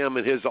get him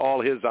and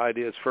all his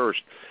ideas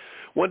first.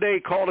 One day he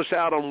called us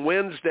out on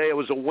Wednesday. It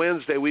was a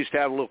Wednesday. We used to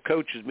have a little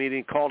coaches meeting.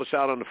 He called us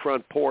out on the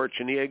front porch,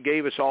 and he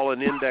gave us all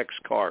an index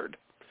card.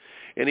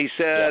 And he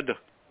said,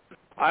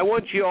 I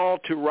want you all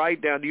to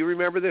write down. Do you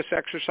remember this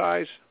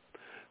exercise?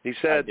 He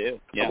said, I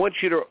do. Yeah. I want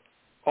you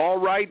all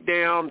write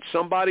down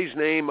somebody's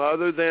name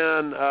other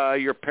than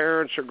your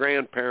parents or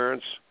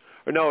grandparents,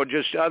 or no,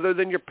 just other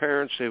than your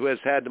parents, who has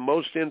had the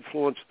most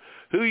influence,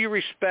 who you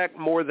respect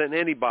more than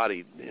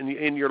anybody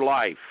in your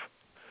life.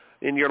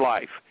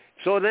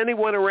 So then he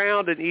went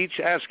around and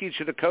asked each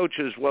of the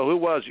coaches, well, who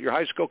was it? Your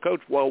high school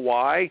coach? Well,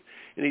 why?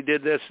 And he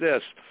did this.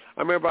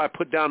 I remember I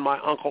put down my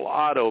Uncle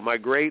Otto, my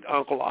great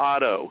Uncle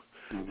Otto,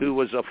 who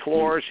was a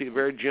florist. He was a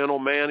very gentle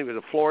man. He was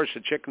a florist,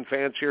 a chicken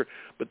fancier,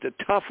 but the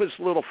toughest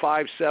little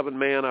 5'7"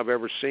 man I've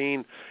ever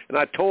seen. And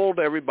I told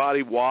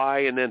everybody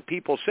why, and then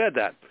people said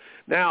that.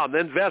 Now,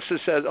 then Vesa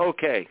says,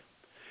 okay,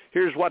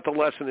 here's what the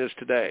lesson is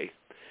today.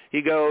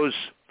 He goes,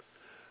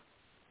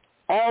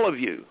 all of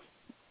you,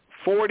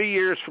 40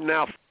 years from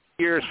now, 50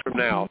 years from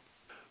now,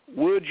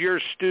 would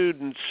your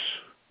students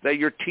that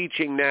you're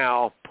teaching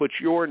now put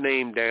your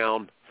name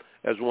down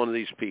as one of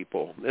these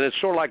people? And it's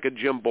sort of like a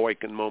Jim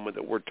Boykin moment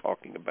that we're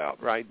talking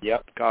about, right?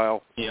 Yep.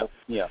 Kyle? Yep.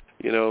 Yeah.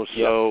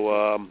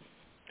 So,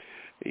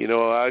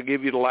 I'll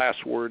give you the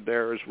last word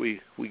there as we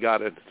got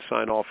to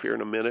sign off here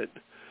in a minute.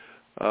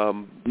 I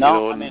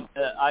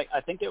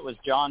think it was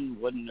John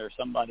Wooden or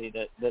somebody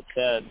that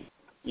said,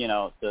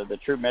 the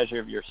true measure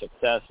of your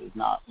success is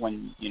not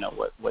when,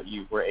 what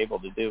you were able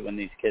to do when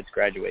these kids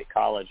graduate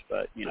college,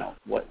 but,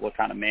 what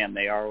kind of man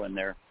they are when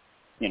they're,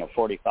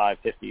 45,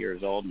 50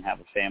 years old and have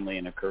a family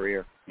and a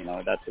career.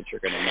 That's what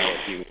you're going to know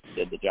if you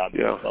did the job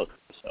you were supposed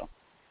to. So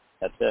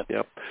that's it.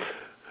 Yep.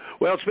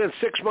 Well, it's been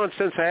 6 months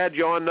since I had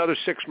you on. Another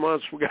 6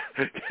 months. We're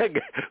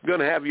going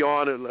to have you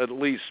on at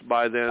least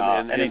by then.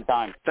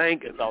 Anytime.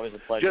 It's always a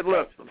pleasure.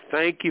 Look,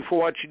 thank you for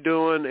what you're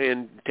doing,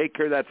 and take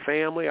care of that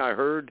family. I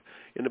heard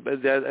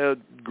a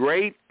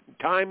great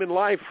time in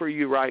life for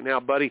you right now,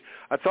 buddy.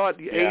 I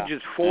thought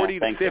ages 40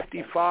 to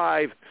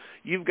 55,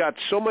 you've got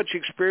so much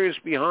experience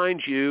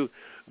behind you.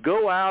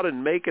 Go out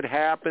and make it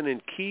happen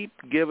and keep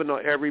giving to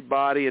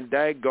everybody, and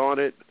daggone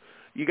it,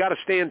 you got to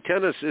stay in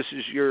tennis. This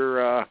is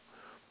your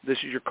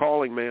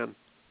calling, man.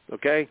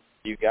 Okay?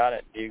 You got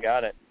it.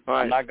 All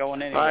right. I'm not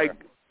going anywhere. All right.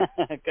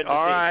 Good to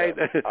All see right.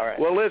 you, All right.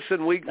 Well,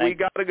 listen, we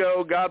got to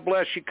go. God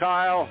bless you,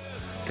 Kyle.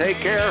 Take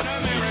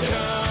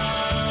care.